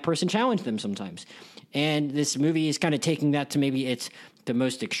have a black person challenge them sometimes. And this movie is kind of taking that to maybe it's the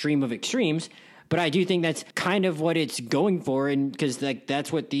most extreme of extremes. But I do think that's kind of what it's going for, and because like that's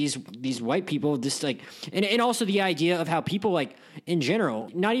what these white people just like, and also the idea of how people like in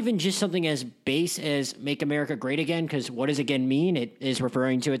general, not even just something as base as "Make America Great Again," because what does again mean? It is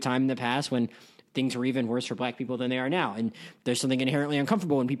referring to a time in the past when things were even worse for black people than they are now, and there's something inherently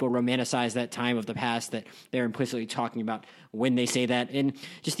uncomfortable when people romanticize that time of the past that they're implicitly talking about when they say that. And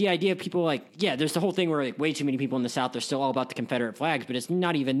just the idea of people like, yeah, there's the whole thing where like way too many people in the South are still all about the Confederate flags, but it's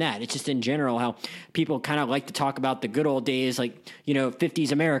not even that. It's just in general how people kind of like to talk about the good old days, like, you know,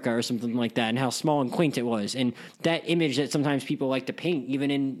 50s America or something like that, and how small and quaint it was. And that image that sometimes people like to paint, even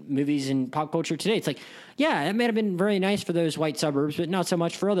in movies and pop culture today, it's like, yeah, that may have been very nice for those white suburbs, but not so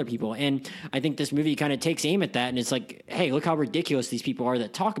much for other people. And I think this movie kind of takes aim at that, and it's like, hey, look how ridiculous these people are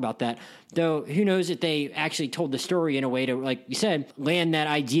that talk about that. Though who knows if they actually told the story in a way to, like you said, land that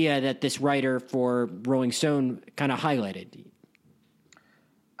idea that this writer for Rolling Stone kind of highlighted.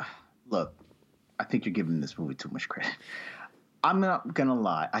 Look, I think you're giving this movie too much credit. I'm not gonna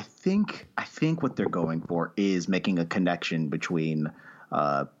lie. I think what they're going for is making a connection between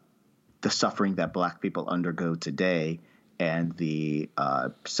the suffering that black people undergo today and the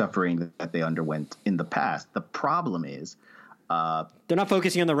suffering that they underwent in the past. The problem is they're not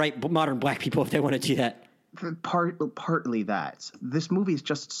focusing on the right modern black people if they want to do that. Partly that. This movie is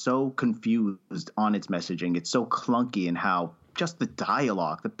just so confused on its messaging. It's so clunky in how just the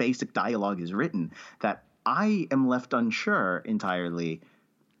dialogue, the basic dialogue is written, that I am left unsure entirely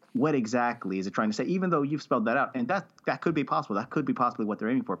what exactly is it trying to say, even though you've spelled that out. And that could be possible. That could be possibly what they're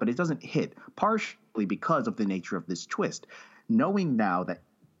aiming for. But it doesn't hit, partially because of the nature of this twist. Knowing now that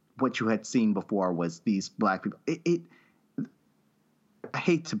what you had seen before was these black people, I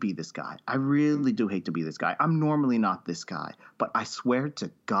hate to be this guy. I really do hate to be this guy. I'm normally not this guy. But I swear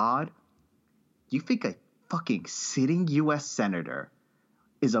to God, you think a fucking sitting U.S. senator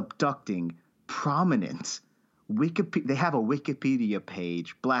is abducting prominent they have a Wikipedia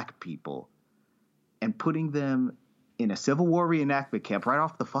page, black people, and putting them in a Civil War reenactment camp right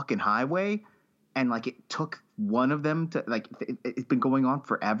off the fucking highway, and like it took one of them to like it's been going on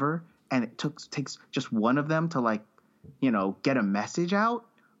forever, and it takes just one of them to like, you know, get a message out,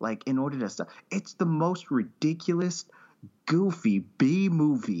 like in order to it's the most ridiculous, goofy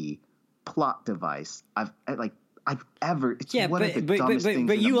B-movie plot device I've ever. It's one of the dumbest things.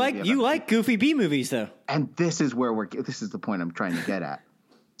 But you like goofy B movies though, and this is where this is the point I'm trying to get at.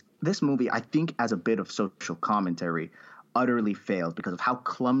 This movie, I think, as a bit of social commentary, utterly failed because of how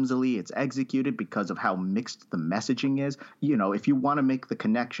clumsily it's executed, because of how mixed the messaging is. You know, if you want to make the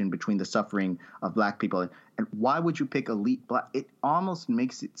connection between the suffering of black people, and why would you pick elite black? It almost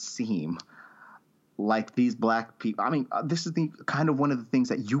makes it seem like these black people. I mean, this is the kind of one of the things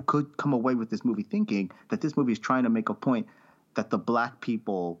that you could come away with this movie thinking that this movie is trying to make a point that the black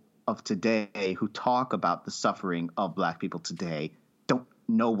people of today who talk about the suffering of black people today don't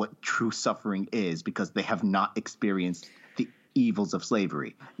know what true suffering is because they have not experienced the evils of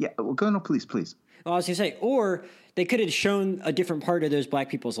slavery. Yeah, well, go no, please. Well, I was going to say, or they could have shown a different part of those black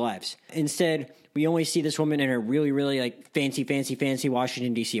people's lives. Instead, we only see this woman in a really, really like fancy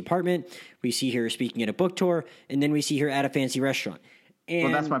Washington, D.C. apartment. We see her speaking at a book tour, and then we see her at a fancy restaurant. And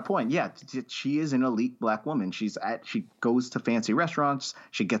well, that's my point. Yeah, she is an elite black woman. She goes to fancy restaurants.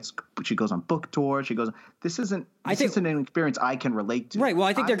 She goes on book tours. This isn't an experience I can relate to. Right. Well,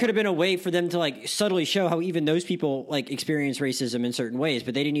 I think there could have been a way for them to like subtly show how even those people like experience racism in certain ways,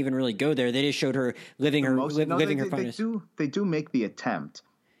 but they didn't even really go there. They just showed her living her finest. They do make the attempt.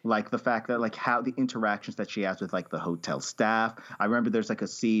 Like the fact that like how the interactions that she has with like the hotel staff. I remember there's like a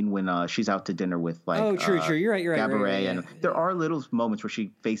scene when she's out to dinner with like true. You're right. Cabaret, and there are little moments where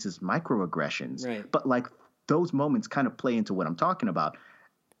she faces microaggressions. Right. But like those moments kind of play into what I'm talking about.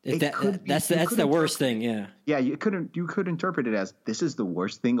 That's the worst thing. Yeah. Yeah, you could interpret it as this is the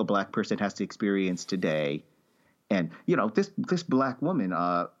worst thing a black person has to experience today, and you know this black woman,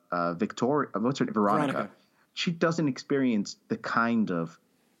 Victoria, what's her name? Veronica. She doesn't experience the kind of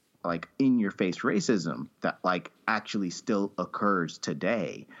like in your face racism that like actually still occurs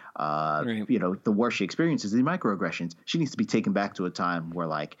today. Right. You know, the worst she experiences the microaggressions. She needs to be taken back to a time where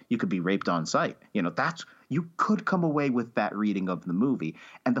like you could be raped on sight. You know, you could come away with that reading of the movie.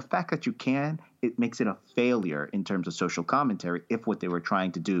 And the fact that you can, it makes it a failure in terms of social commentary if what they were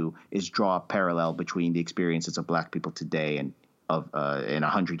trying to do is draw a parallel between the experiences of black people today and of in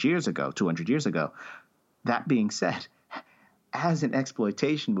 100 years ago, 200 years ago. That being said, as an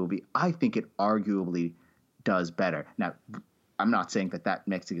exploitation movie, I think it arguably does better. Now, I'm not saying that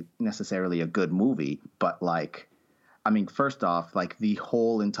makes it necessarily a good movie, but like, I mean, first off, like the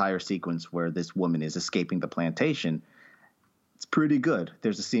whole entire sequence where this woman is escaping the plantation, it's pretty good.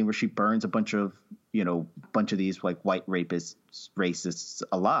 There's a scene where she burns a bunch of these like white racists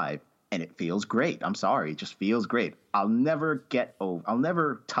alive, and it feels great. I'm sorry, it just feels great. I'll never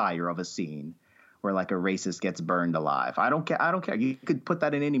tire of a scene where like a racist gets burned alive. I don't care. You could put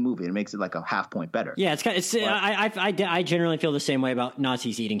that in any movie. It makes it like a half point better. Yeah, I generally feel the same way about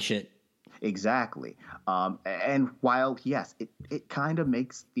Nazis eating shit. Exactly. And while, yes, it kind of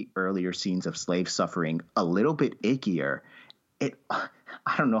makes the earlier scenes of slave suffering a little bit ickier, I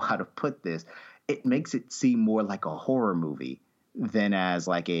don't know how to put this. It makes it seem more like a horror movie than as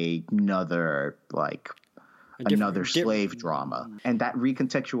like another slave drama. And that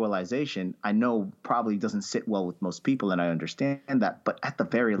recontextualization, I know probably doesn't sit well with most people, and I understand that, but at the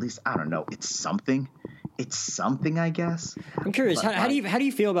very least, I don't know, it's something, I guess. I'm curious, how do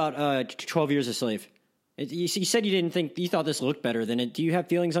you feel about 12 Years a Slave? You said you thought this looked better than it. Do you have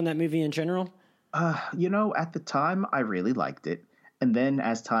feelings on that movie in general? At the time, I really liked it. And then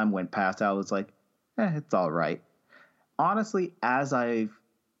as time went past, I was like, it's all right. Honestly, as I've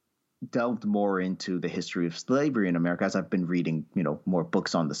delved more into the history of slavery in America, as I've been reading, more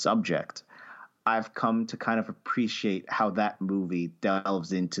books on the subject, I've come to kind of appreciate how that movie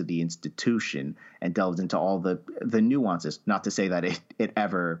delves into the institution and delves into all the nuances. Not to say that it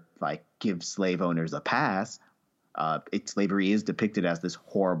ever like gives slave owners a pass. Slavery is depicted as this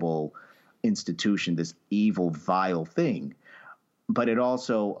horrible institution, this evil, vile thing, but it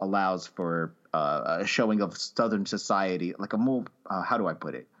also allows for a showing of Southern society, like a more how do I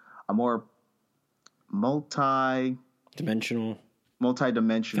put it? A more multidimensional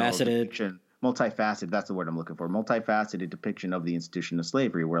multifaceted, that's the word I'm looking for. Multifaceted depiction of the institution of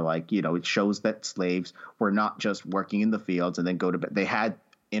slavery, where like, it shows that slaves were not just working in the fields and then go to bed. They had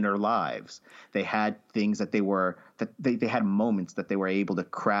inner lives. They had things that they had moments that they were able to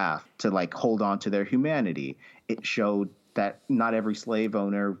craft to like hold on to their humanity. It showed that not every slave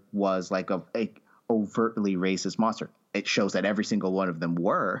owner was like a overtly racist monster. It shows that every single one of them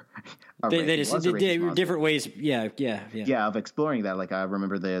were. Different ways. Yeah, of exploring that. Like I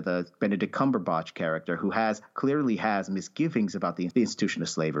remember the Benedict Cumberbatch character who clearly has misgivings about the institution of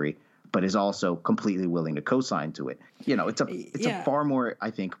slavery, but is also completely willing to co-sign to it. It's a far more,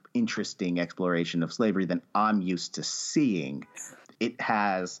 I think, interesting exploration of slavery than I'm used to seeing. It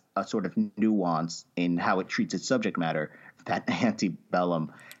has a sort of nuance in how it treats its subject matter that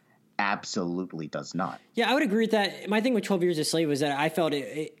Antebellum absolutely does not. Yeah, I would agree with that. My thing with 12 Years a Slave was that I felt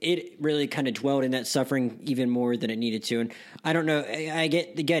it really kind of dwelled in that suffering even more than it needed to. And I don't know, I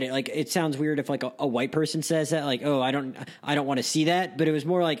get it. Like, it sounds weird if like a white person says that, like, oh, I don't want to see that. But it was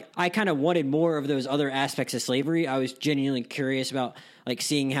more like I kind of wanted more of those other aspects of slavery. I was genuinely curious about like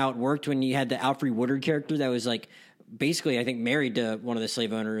seeing how it worked when you had the Alfred Woodard character that was like basically, I think, married to one of the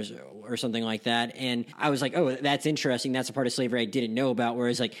slave owners or something like that. And I was like, oh, that's interesting. That's a part of slavery I didn't know about.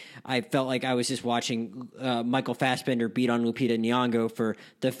 Whereas, like, I felt like I was just watching Michael Fassbender beat on Lupita Nyong'o for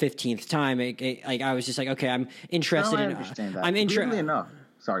the 15th time. Like, I was just like, okay, I'm interested I understand that. Weirdly enough.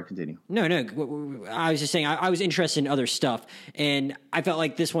 Sorry, continue. No. I was just saying I was interested in other stuff, and I felt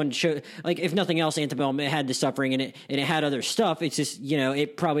like this one showed, like, if nothing else, Antebellum, it had the suffering and it had other stuff. It's just, you know,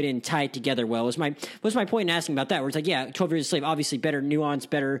 it probably didn't tie it together well. Was my point in asking about that? Where it's like, yeah, 12 Years a Slave, obviously better nuance,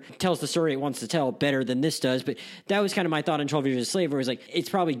 better tells the story it wants to tell better than this does. But that was kind of my thought on 12 Years a Slave, where it was like it's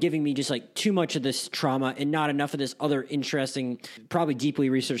probably giving me just like too much of this trauma and not enough of this other interesting, probably deeply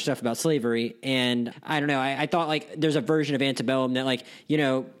researched stuff about slavery. And I don't know. I thought like there's a version of Antebellum that, like, you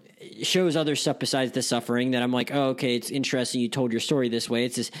know, shows other stuff besides the suffering that I'm like, oh, okay, it's interesting you told your story this way.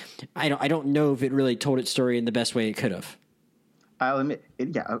 It's just I don't know if it really told its story in the best way it could have. I'll admit,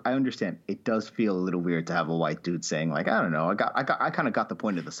 I understand. It does feel a little weird to have a white dude saying, like, I don't know, I kind of got the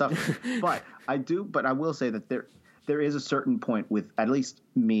point of the suffering. But I will say that there is a certain point with at least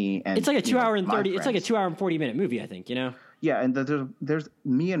me and it's like a 2 hour and 30. It's like a 2 hour and 40-minute movie, I think. You know. Yeah, and there's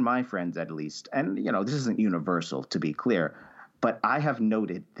me and my friends at least, and you know, this isn't universal, to be clear. But I have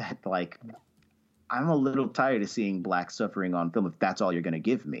noted that, like, I'm a little tired of seeing black suffering on film if that's all you're going to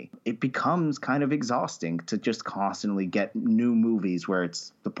give me. It becomes kind of exhausting to just constantly get new movies where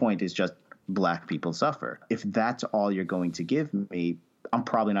the point is just black people suffer. If that's all you're going to give me, I'm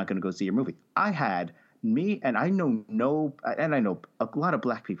probably not going to go see your movie. I know a lot of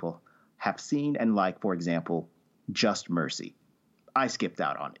black people have seen and liked, for example, Just Mercy. I skipped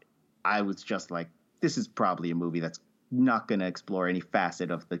out on it. I was just like, this is probably a movie that's not going to explore any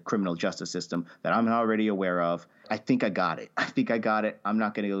facet of the criminal justice system that I'm already aware of. I think I got it. I'm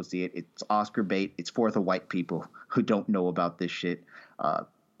not going to go see it. It's Oscar bait. It's for the white people who don't know about this shit. I'll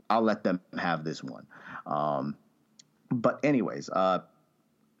let them have this one. But anyways,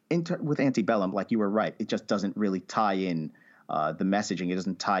 with Antebellum, like you were right, it just doesn't really tie in the messaging. It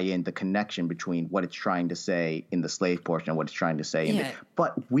doesn't tie in the connection between what it's trying to say in the slave portion and what it's trying to say.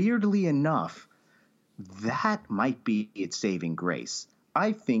 But weirdly enough, that might be its saving grace.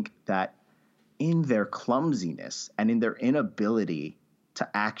 I think that in their clumsiness and in their inability to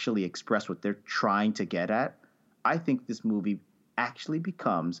actually express what they're trying to get at, I think this movie actually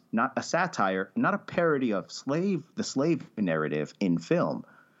becomes not a satire, not a parody of the slave narrative in film.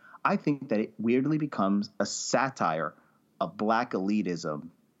 I think that it weirdly becomes a satire of black elitism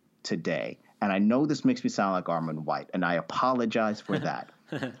today. And I know this makes me sound like Armond White, and I apologize for that.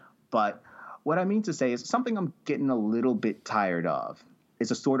 But what I mean to say is something I'm getting a little bit tired of is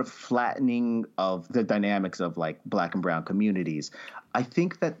a sort of flattening of the dynamics of like black and brown communities. I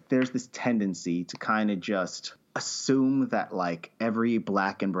think that there's this tendency to kind of just assume that like every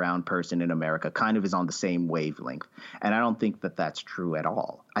black and brown person in America kind of is on the same wavelength. And I don't think that that's true at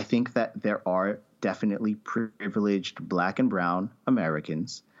all. I think that there are definitely privileged black and brown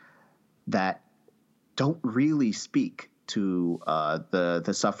Americans that don't really speak to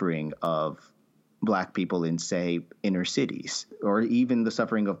the suffering of black people in, say, inner cities, or even the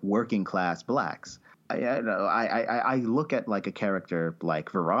suffering of working class blacks. I look at like a character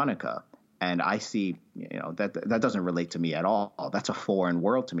like Veronica, and I see, you know, that doesn't relate to me at all. That's a foreign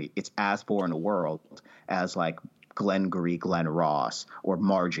world to me. It's as foreign a world as like Glengarry Glen Ross or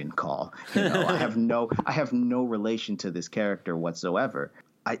Margin Call. You know, I have no relation to this character whatsoever.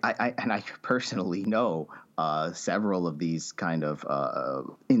 I personally know several of these kind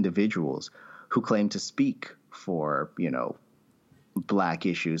of individuals who claim to speak for, you know, black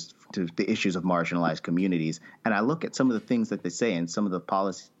issues, to the issues of marginalized communities. And I look at some of the things that they say and some of the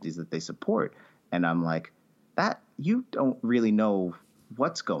policies that they support, and I'm like, that you don't really know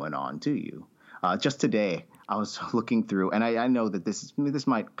what's going on, do you? Just today, I was looking through, and I know that this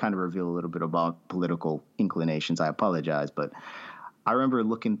might kind of reveal a little bit about political inclinations. I apologize, but I remember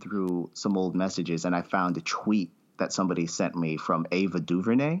looking through some old messages, and I found a tweet that somebody sent me from Ava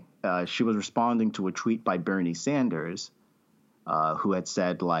DuVernay. She was responding to a tweet by Bernie Sanders, who had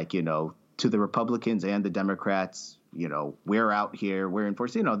said, like, you know, to the Republicans and the Democrats, you know, we're out here, we're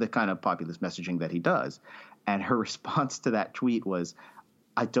enforcing, you know, the kind of populist messaging that he does. And her response to that tweet was,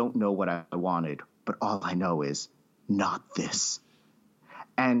 I don't know what I wanted, but all I know is not this.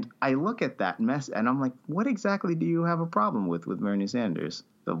 And I look at that mess and I'm like, what exactly do you have a problem with Bernie Sanders?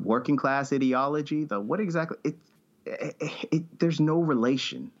 The working class ideology? What exactly? There's no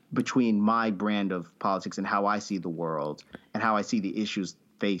relation between my brand of politics and how I see the world and how I see the issues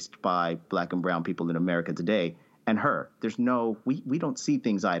faced by black and brown people in America today and her. There's no, we don't see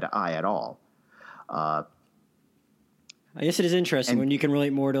things eye to eye at all. I guess it is interesting when you can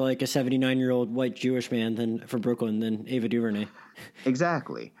relate more to like a 79-year-old white Jewish man from Brooklyn than Ava DuVernay.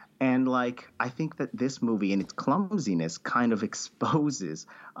 Exactly. And like, I think that this movie and its clumsiness kind of exposes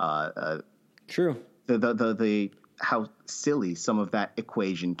True. The how silly some of that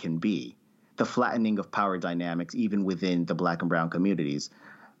equation can be. The flattening of power dynamics, even within the black and brown communities.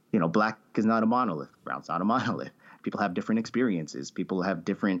 You know, black is not a monolith. Brown's not a monolith. People have different experiences. People have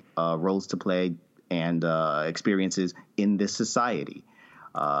different roles to play and experiences in this society.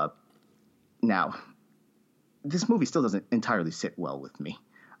 Now, this movie still doesn't entirely sit well with me.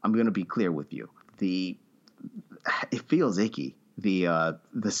 I'm going to be clear with you. It feels icky. The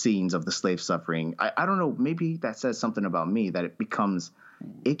scenes of the slave suffering. I don't know. Maybe that says something about me that it becomes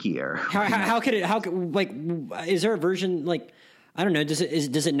ickier. Is there a version like, I don't know. Does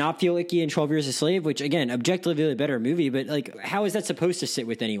it not feel icky in 12 Years a Slave? Which again, objectively a better movie, but like, how is that supposed to sit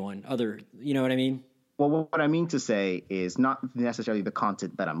with anyone other? You know what I mean? Well, what I mean to say is not necessarily the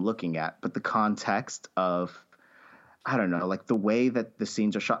content that I'm looking at, but the context of, I don't know, like the way that the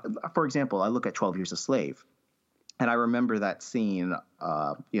scenes are shot. For example, I look at 12 Years a Slave. And I remember that scene,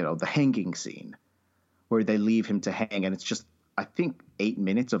 the hanging scene where they leave him to hang. And it's just, I think, 8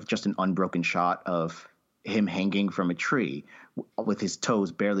 minutes of just an unbroken shot of him hanging from a tree with his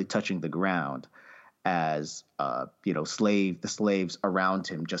toes barely touching the ground as, the slaves around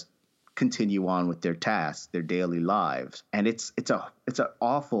him just continue on with their tasks, their daily lives. And it's an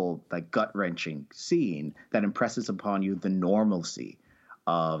awful, like, gut-wrenching scene that impresses upon you the normalcy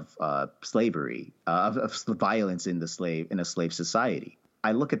of slavery, of violence in a slave society.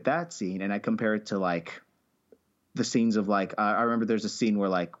 I look at that scene and I compare it to like the scenes of like I remember there's a scene where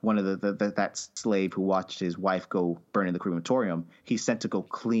like one of that slave who watched his wife go burn in the crematorium, he's sent to go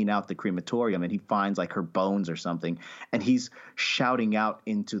clean out the crematorium and he finds like her bones or something and he's shouting out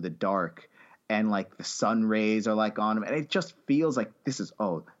into the dark. And like the sun rays are like on him, and it just feels like this is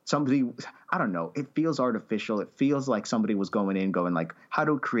somebody. I don't know. It feels artificial. It feels like somebody was going like, how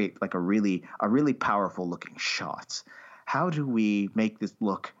to create like a really powerful looking shot. How do we make this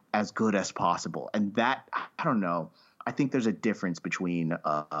look as good as possible? And that, I don't know. I think there's a difference between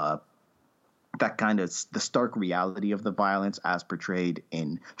that kind of the stark reality of the violence as portrayed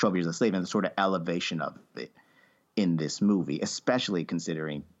in 12 Years a Slave and the sort of elevation of it in this movie, especially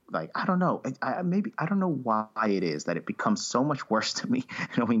considering. Like, I don't know. I don't know why it is that it becomes so much worse to me,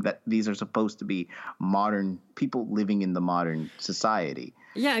 knowing that these are supposed to be modern people living in the modern society.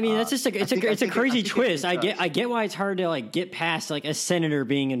 Yeah, I mean that's just it's a crazy twist. I get why it's hard to like get past like a senator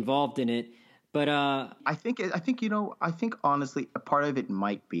being involved in it, but I think honestly a part of it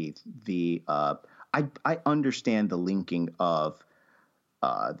might be the I understand the linking of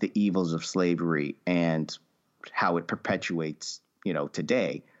the evils of slavery and how it perpetuates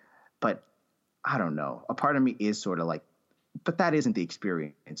today. But I don't know. A part of me is sort of like, but that isn't the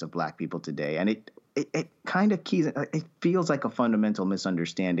experience of black people today. And it kind of it feels like a fundamental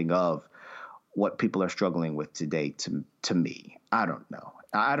misunderstanding of what people are struggling with today to me. I don't know.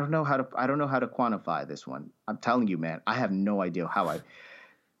 I don't know how to quantify this one. I'm telling you, man, I have no idea how I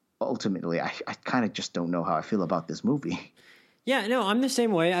kind of just don't know how I feel about this movie. Yeah, no, I'm the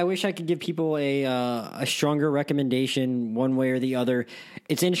same way. I wish I could give people a stronger recommendation one way or the other.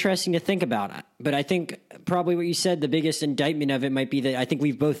 It's interesting to think about, but I think probably what you said, the biggest indictment of it might be that I think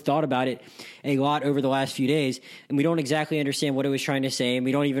we've both thought about it a lot over the last few days, and we don't exactly understand what it was trying to say, and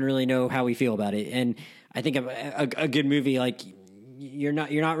we don't even really know how we feel about it. And I think a good movie, like you're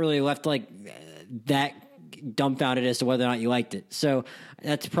not really left like that dumbfounded as to whether or not you liked it. So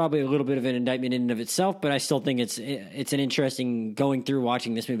that's probably a little bit of an indictment in and of itself, but I still think it's an interesting, going through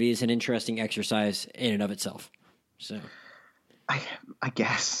watching this movie is an interesting exercise in and of itself. So I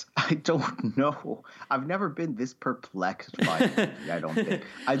guess. I don't know. I've never been this perplexed by the movie, I don't think.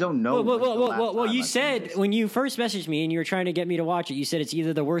 I don't know. Well, you said when you first messaged me and you were trying to get me to watch it, you said it's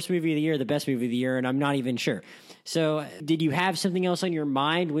either the worst movie of the year or the best movie of the year, and I'm not even sure. So did you have something else on your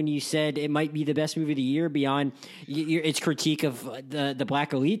mind when you said it might be the best movie of the year beyond its critique of the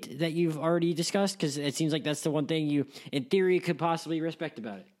black elite that you've already discussed? Because it seems like that's the one thing you, in theory, could possibly respect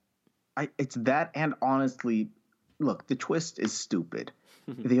about it. It's that, and honestly, look, the twist is stupid.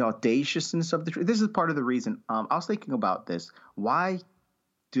 The audaciousness of the twist. This is part of the reason. I was thinking about this. Why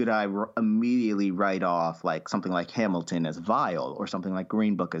did I immediately write off like something like Hamilton as vile or something like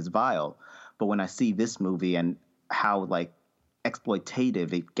Green Book as vile. But when I see this movie and how like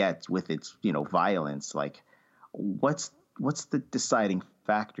exploitative it gets with its, violence, like what's the deciding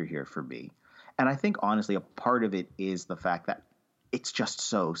factor here for me? And I think honestly, a part of it is the fact that it's just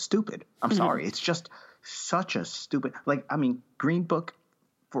so stupid. I'm sorry. It's just such a stupid, like, I mean, Green Book,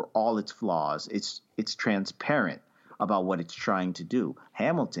 for all its flaws, it's transparent about what it's trying to do.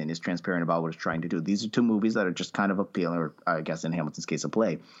 Hamilton is transparent about what it's trying to do. These are two movies that are just kind of appealing, or I guess in Hamilton's case, a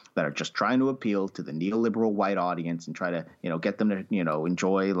play, that are just trying to appeal to the neoliberal white audience and try to, get them to,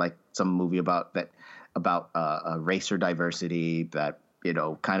 enjoy like some movie about race or diversity that,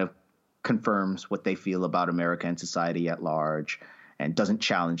 kind of confirms what they feel about America and society at large and doesn't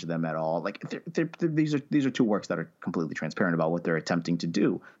challenge them at all. Like these are two works that are completely transparent about what they're attempting to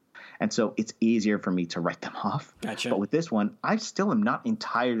do. And so it's easier for me to write them off. Gotcha. But with this one, I still am not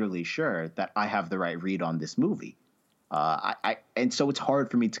entirely sure that I have the right read on this movie. And so it's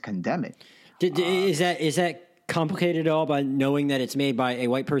hard for me to condemn it. Is that complicated at all by knowing that it's made by a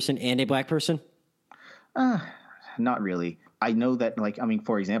white person and a black person? Not really. I know that, like, I mean,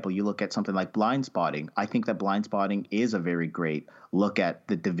 for example, you look at something like Blind Spotting. I think that Blind Spotting is a very great look at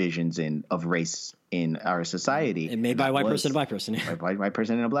the divisions of race in our society. And made by a white person and a black person. By a white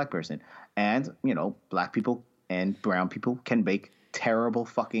person and a black person. And, black people and brown people can make terrible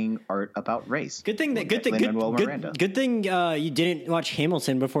fucking art about race. Good thing you didn't watch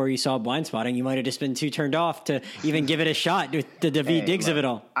Hamilton before you saw Blind Spotting. You might have just been too turned off to even give it a shot with the Daveed Diggs of it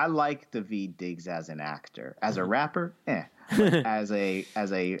all. I like Daveed Diggs as an actor. As a rapper, as a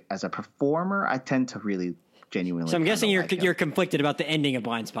performer, I tend to really genuinely. So I'm guessing you're conflicted about the ending of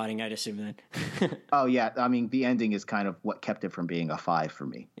Blind Spotting, I'd assume then. Oh yeah, I mean the ending is kind of what kept it from being a 5 for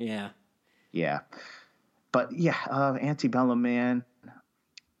me. Yeah. But yeah, Antebellum, man,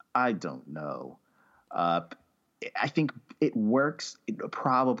 I don't know. I think it works. It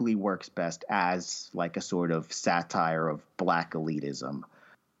probably works best as like a sort of satire of black elitism.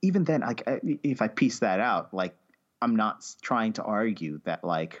 Even then, like if I piece that out, like I'm not trying to argue that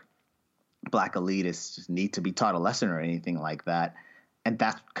like black elitists need to be taught a lesson or anything like that. And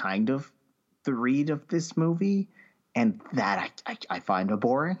that's kind of the read of this movie, and that I find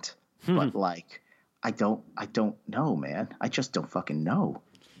abhorrent. But like, I don't know, man. I just don't fucking know.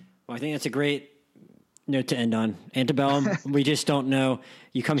 Well, I think that's a great note to end on. Antebellum, we just don't know.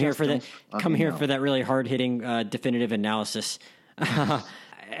 You come here for that. Come here for that really hard hitting, definitive analysis.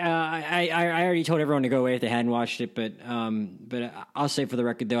 I already told everyone to go away if they hadn't watched it, but I'll say for the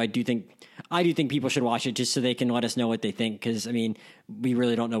record though, I do think people should watch it just so they can let us know what they think. Because I mean, we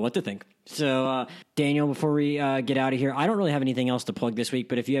really don't know what to think. So Daniel, before we get out of here, I don't really have anything else to plug this week.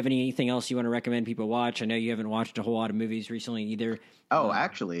 But if you have anything else you want to recommend people watch, I know you haven't watched a whole lot of movies recently either. Oh,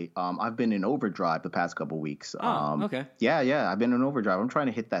 actually, I've been in overdrive the past couple of weeks. Okay. Yeah, I've been in overdrive. I'm trying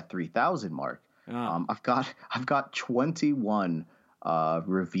to hit that 3,000 mark. I've got 21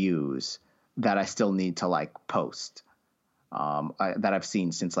 reviews that I still need to like post that I've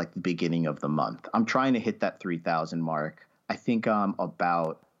seen since like the beginning of the month. I'm trying to hit that 3,000 mark. I think I'm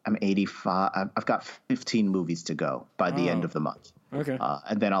 85. I've got 15 movies to go by the end of the month. Okay.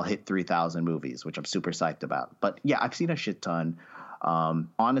 And then I'll hit 3,000 movies, which I'm super psyched about. But yeah, I've seen a shit ton.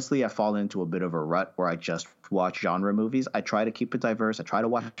 Honestly, I've fallen into a bit of a rut where I just watch genre movies. I try to keep it diverse. I try to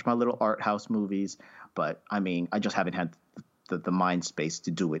watch my little art house movies, but I mean, I just haven't had the mind space to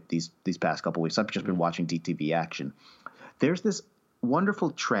do it these past couple weeks. I've just been watching DTV action. There's this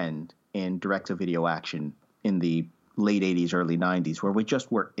wonderful trend in direct-to-video action in the late 80s, early 90s, where we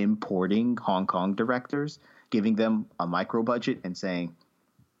just were importing Hong Kong directors, giving them a micro budget and saying,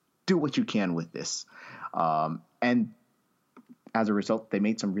 do what you can with this. And as a result, they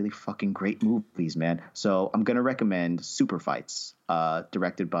made some really fucking great movies, man. So I'm going to recommend Super Fights,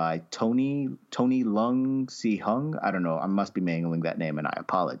 directed by Tony Leung Si Hung. I don't know. I must be mangling that name, and I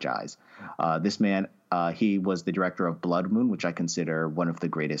apologize. This man, he was the director of Blood Moon, which I consider one of the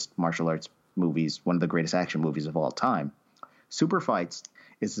greatest martial arts movies, one of the greatest action movies of all time. Super Fights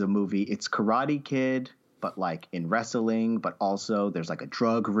is a movie. It's Karate Kid, but like in wrestling, but also there's like a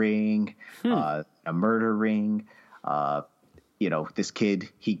drug ring, a murder ring. This kid,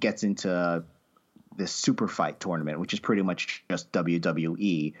 he gets into this super fight tournament, which is pretty much just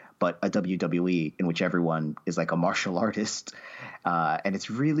WWE, but a WWE in which everyone is like a martial artist. And it's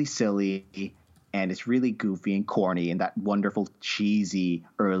really silly and it's really goofy and corny in that wonderful, cheesy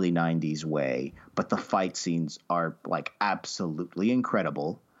early 90s way. But the fight scenes are like absolutely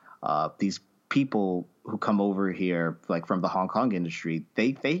incredible. These people who come over here, like from the Hong Kong industry,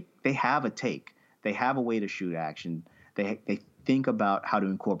 they have a take. They have a way to shoot action. They think about how to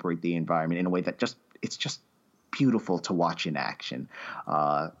incorporate the environment in a way that it's just beautiful to watch in action.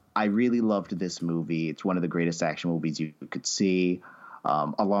 I really loved this movie. It's one of the greatest action movies you could see.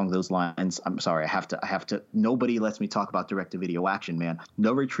 Along those lines, I'm sorry, I have to. Nobody lets me talk about direct-to-video action, man.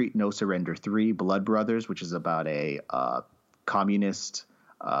 No Retreat, No Surrender 3, Blood Brothers, which is about a communist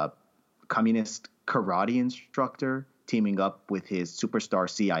karate instructor teaming up with his superstar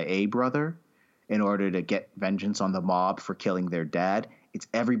CIA brother in order to get vengeance on the mob for killing their dad. It's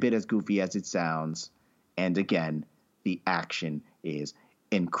every bit as goofy as it sounds. And again, the action is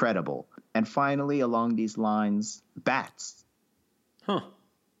incredible. And finally, along these lines, Bats.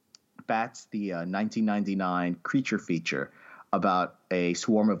 Bats, the 1999 creature feature about a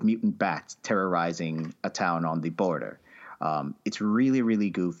swarm of mutant bats terrorizing a town on the border. It's really, really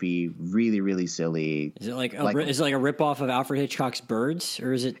goofy, really, really silly. Is it like a ripoff of Alfred Hitchcock's Birds,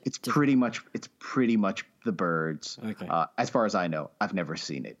 or is it? It's pretty much the Birds. Okay. As far as I know, I've never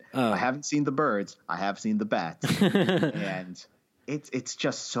seen it. I haven't seen the Birds. I have seen the Bats, and it's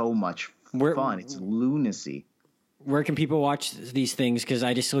just so much fun. It's lunacy. Where can people watch these things? Because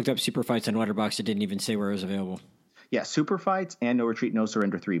I just looked up Super Fights on Letterboxd. It didn't even say where it was available. Yeah, Super Fights and No Retreat, No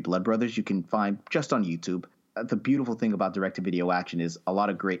Surrender 3, Blood Brothers, you can find just on YouTube. The beautiful thing about direct-to-video action is a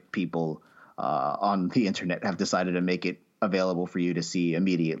lot of great people on the internet have decided to make it available for you to see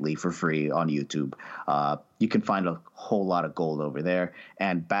immediately for free on YouTube. You can find a whole lot of gold over there.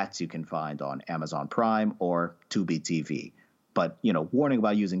 And Bats you can find on Amazon Prime or Tubi TV. But, warning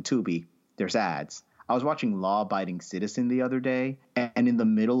about using Tubi, there's ads. I was watching Law Abiding Citizen the other day, and in the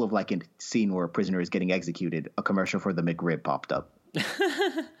middle of like a scene where a prisoner is getting executed, a commercial for the McRib popped up.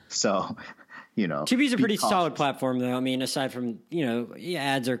 So, Tubi's a pretty solid platform, though. I mean, aside from,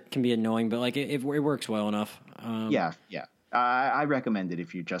 ads can be annoying, but like it works well enough. Yeah. I recommend it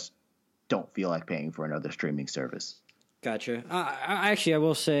if you just don't feel like paying for another streaming service. Gotcha. Actually, I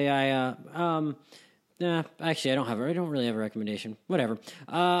will say I don't really have a recommendation. Whatever.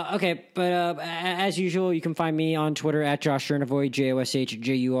 Okay, but as usual, you can find me on Twitter at Josh Jurnovoy,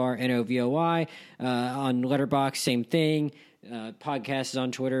 JoshJurnovoi. On Letterboxd, same thing. Podcast is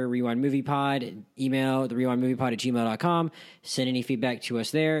on Twitter, Rewind Movie Pod. Email the rewindmoviepod@gmail.com. Send any feedback to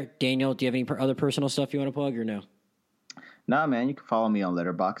us there. Daniel, do you have any other personal stuff you want to plug or no? Nah, man, you can follow me on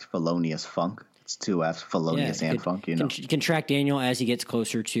Letterboxd, Felonious Funk. It's 2 F's, Felonious and Funk, You can track Daniel as he gets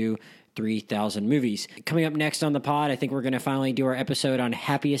closer to 3,000 movies. Coming up next on the pod, I think we're going to finally do our episode on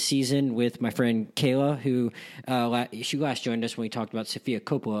Happiest Season with my friend Kayla, who she last joined us when we talked about Sofia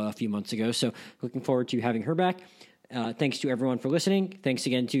Coppola a few months ago. So looking forward to having her back. Thanks to everyone for listening. Thanks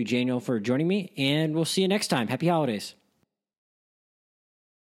again to Daniel for joining me, and we'll see you next time. Happy holidays.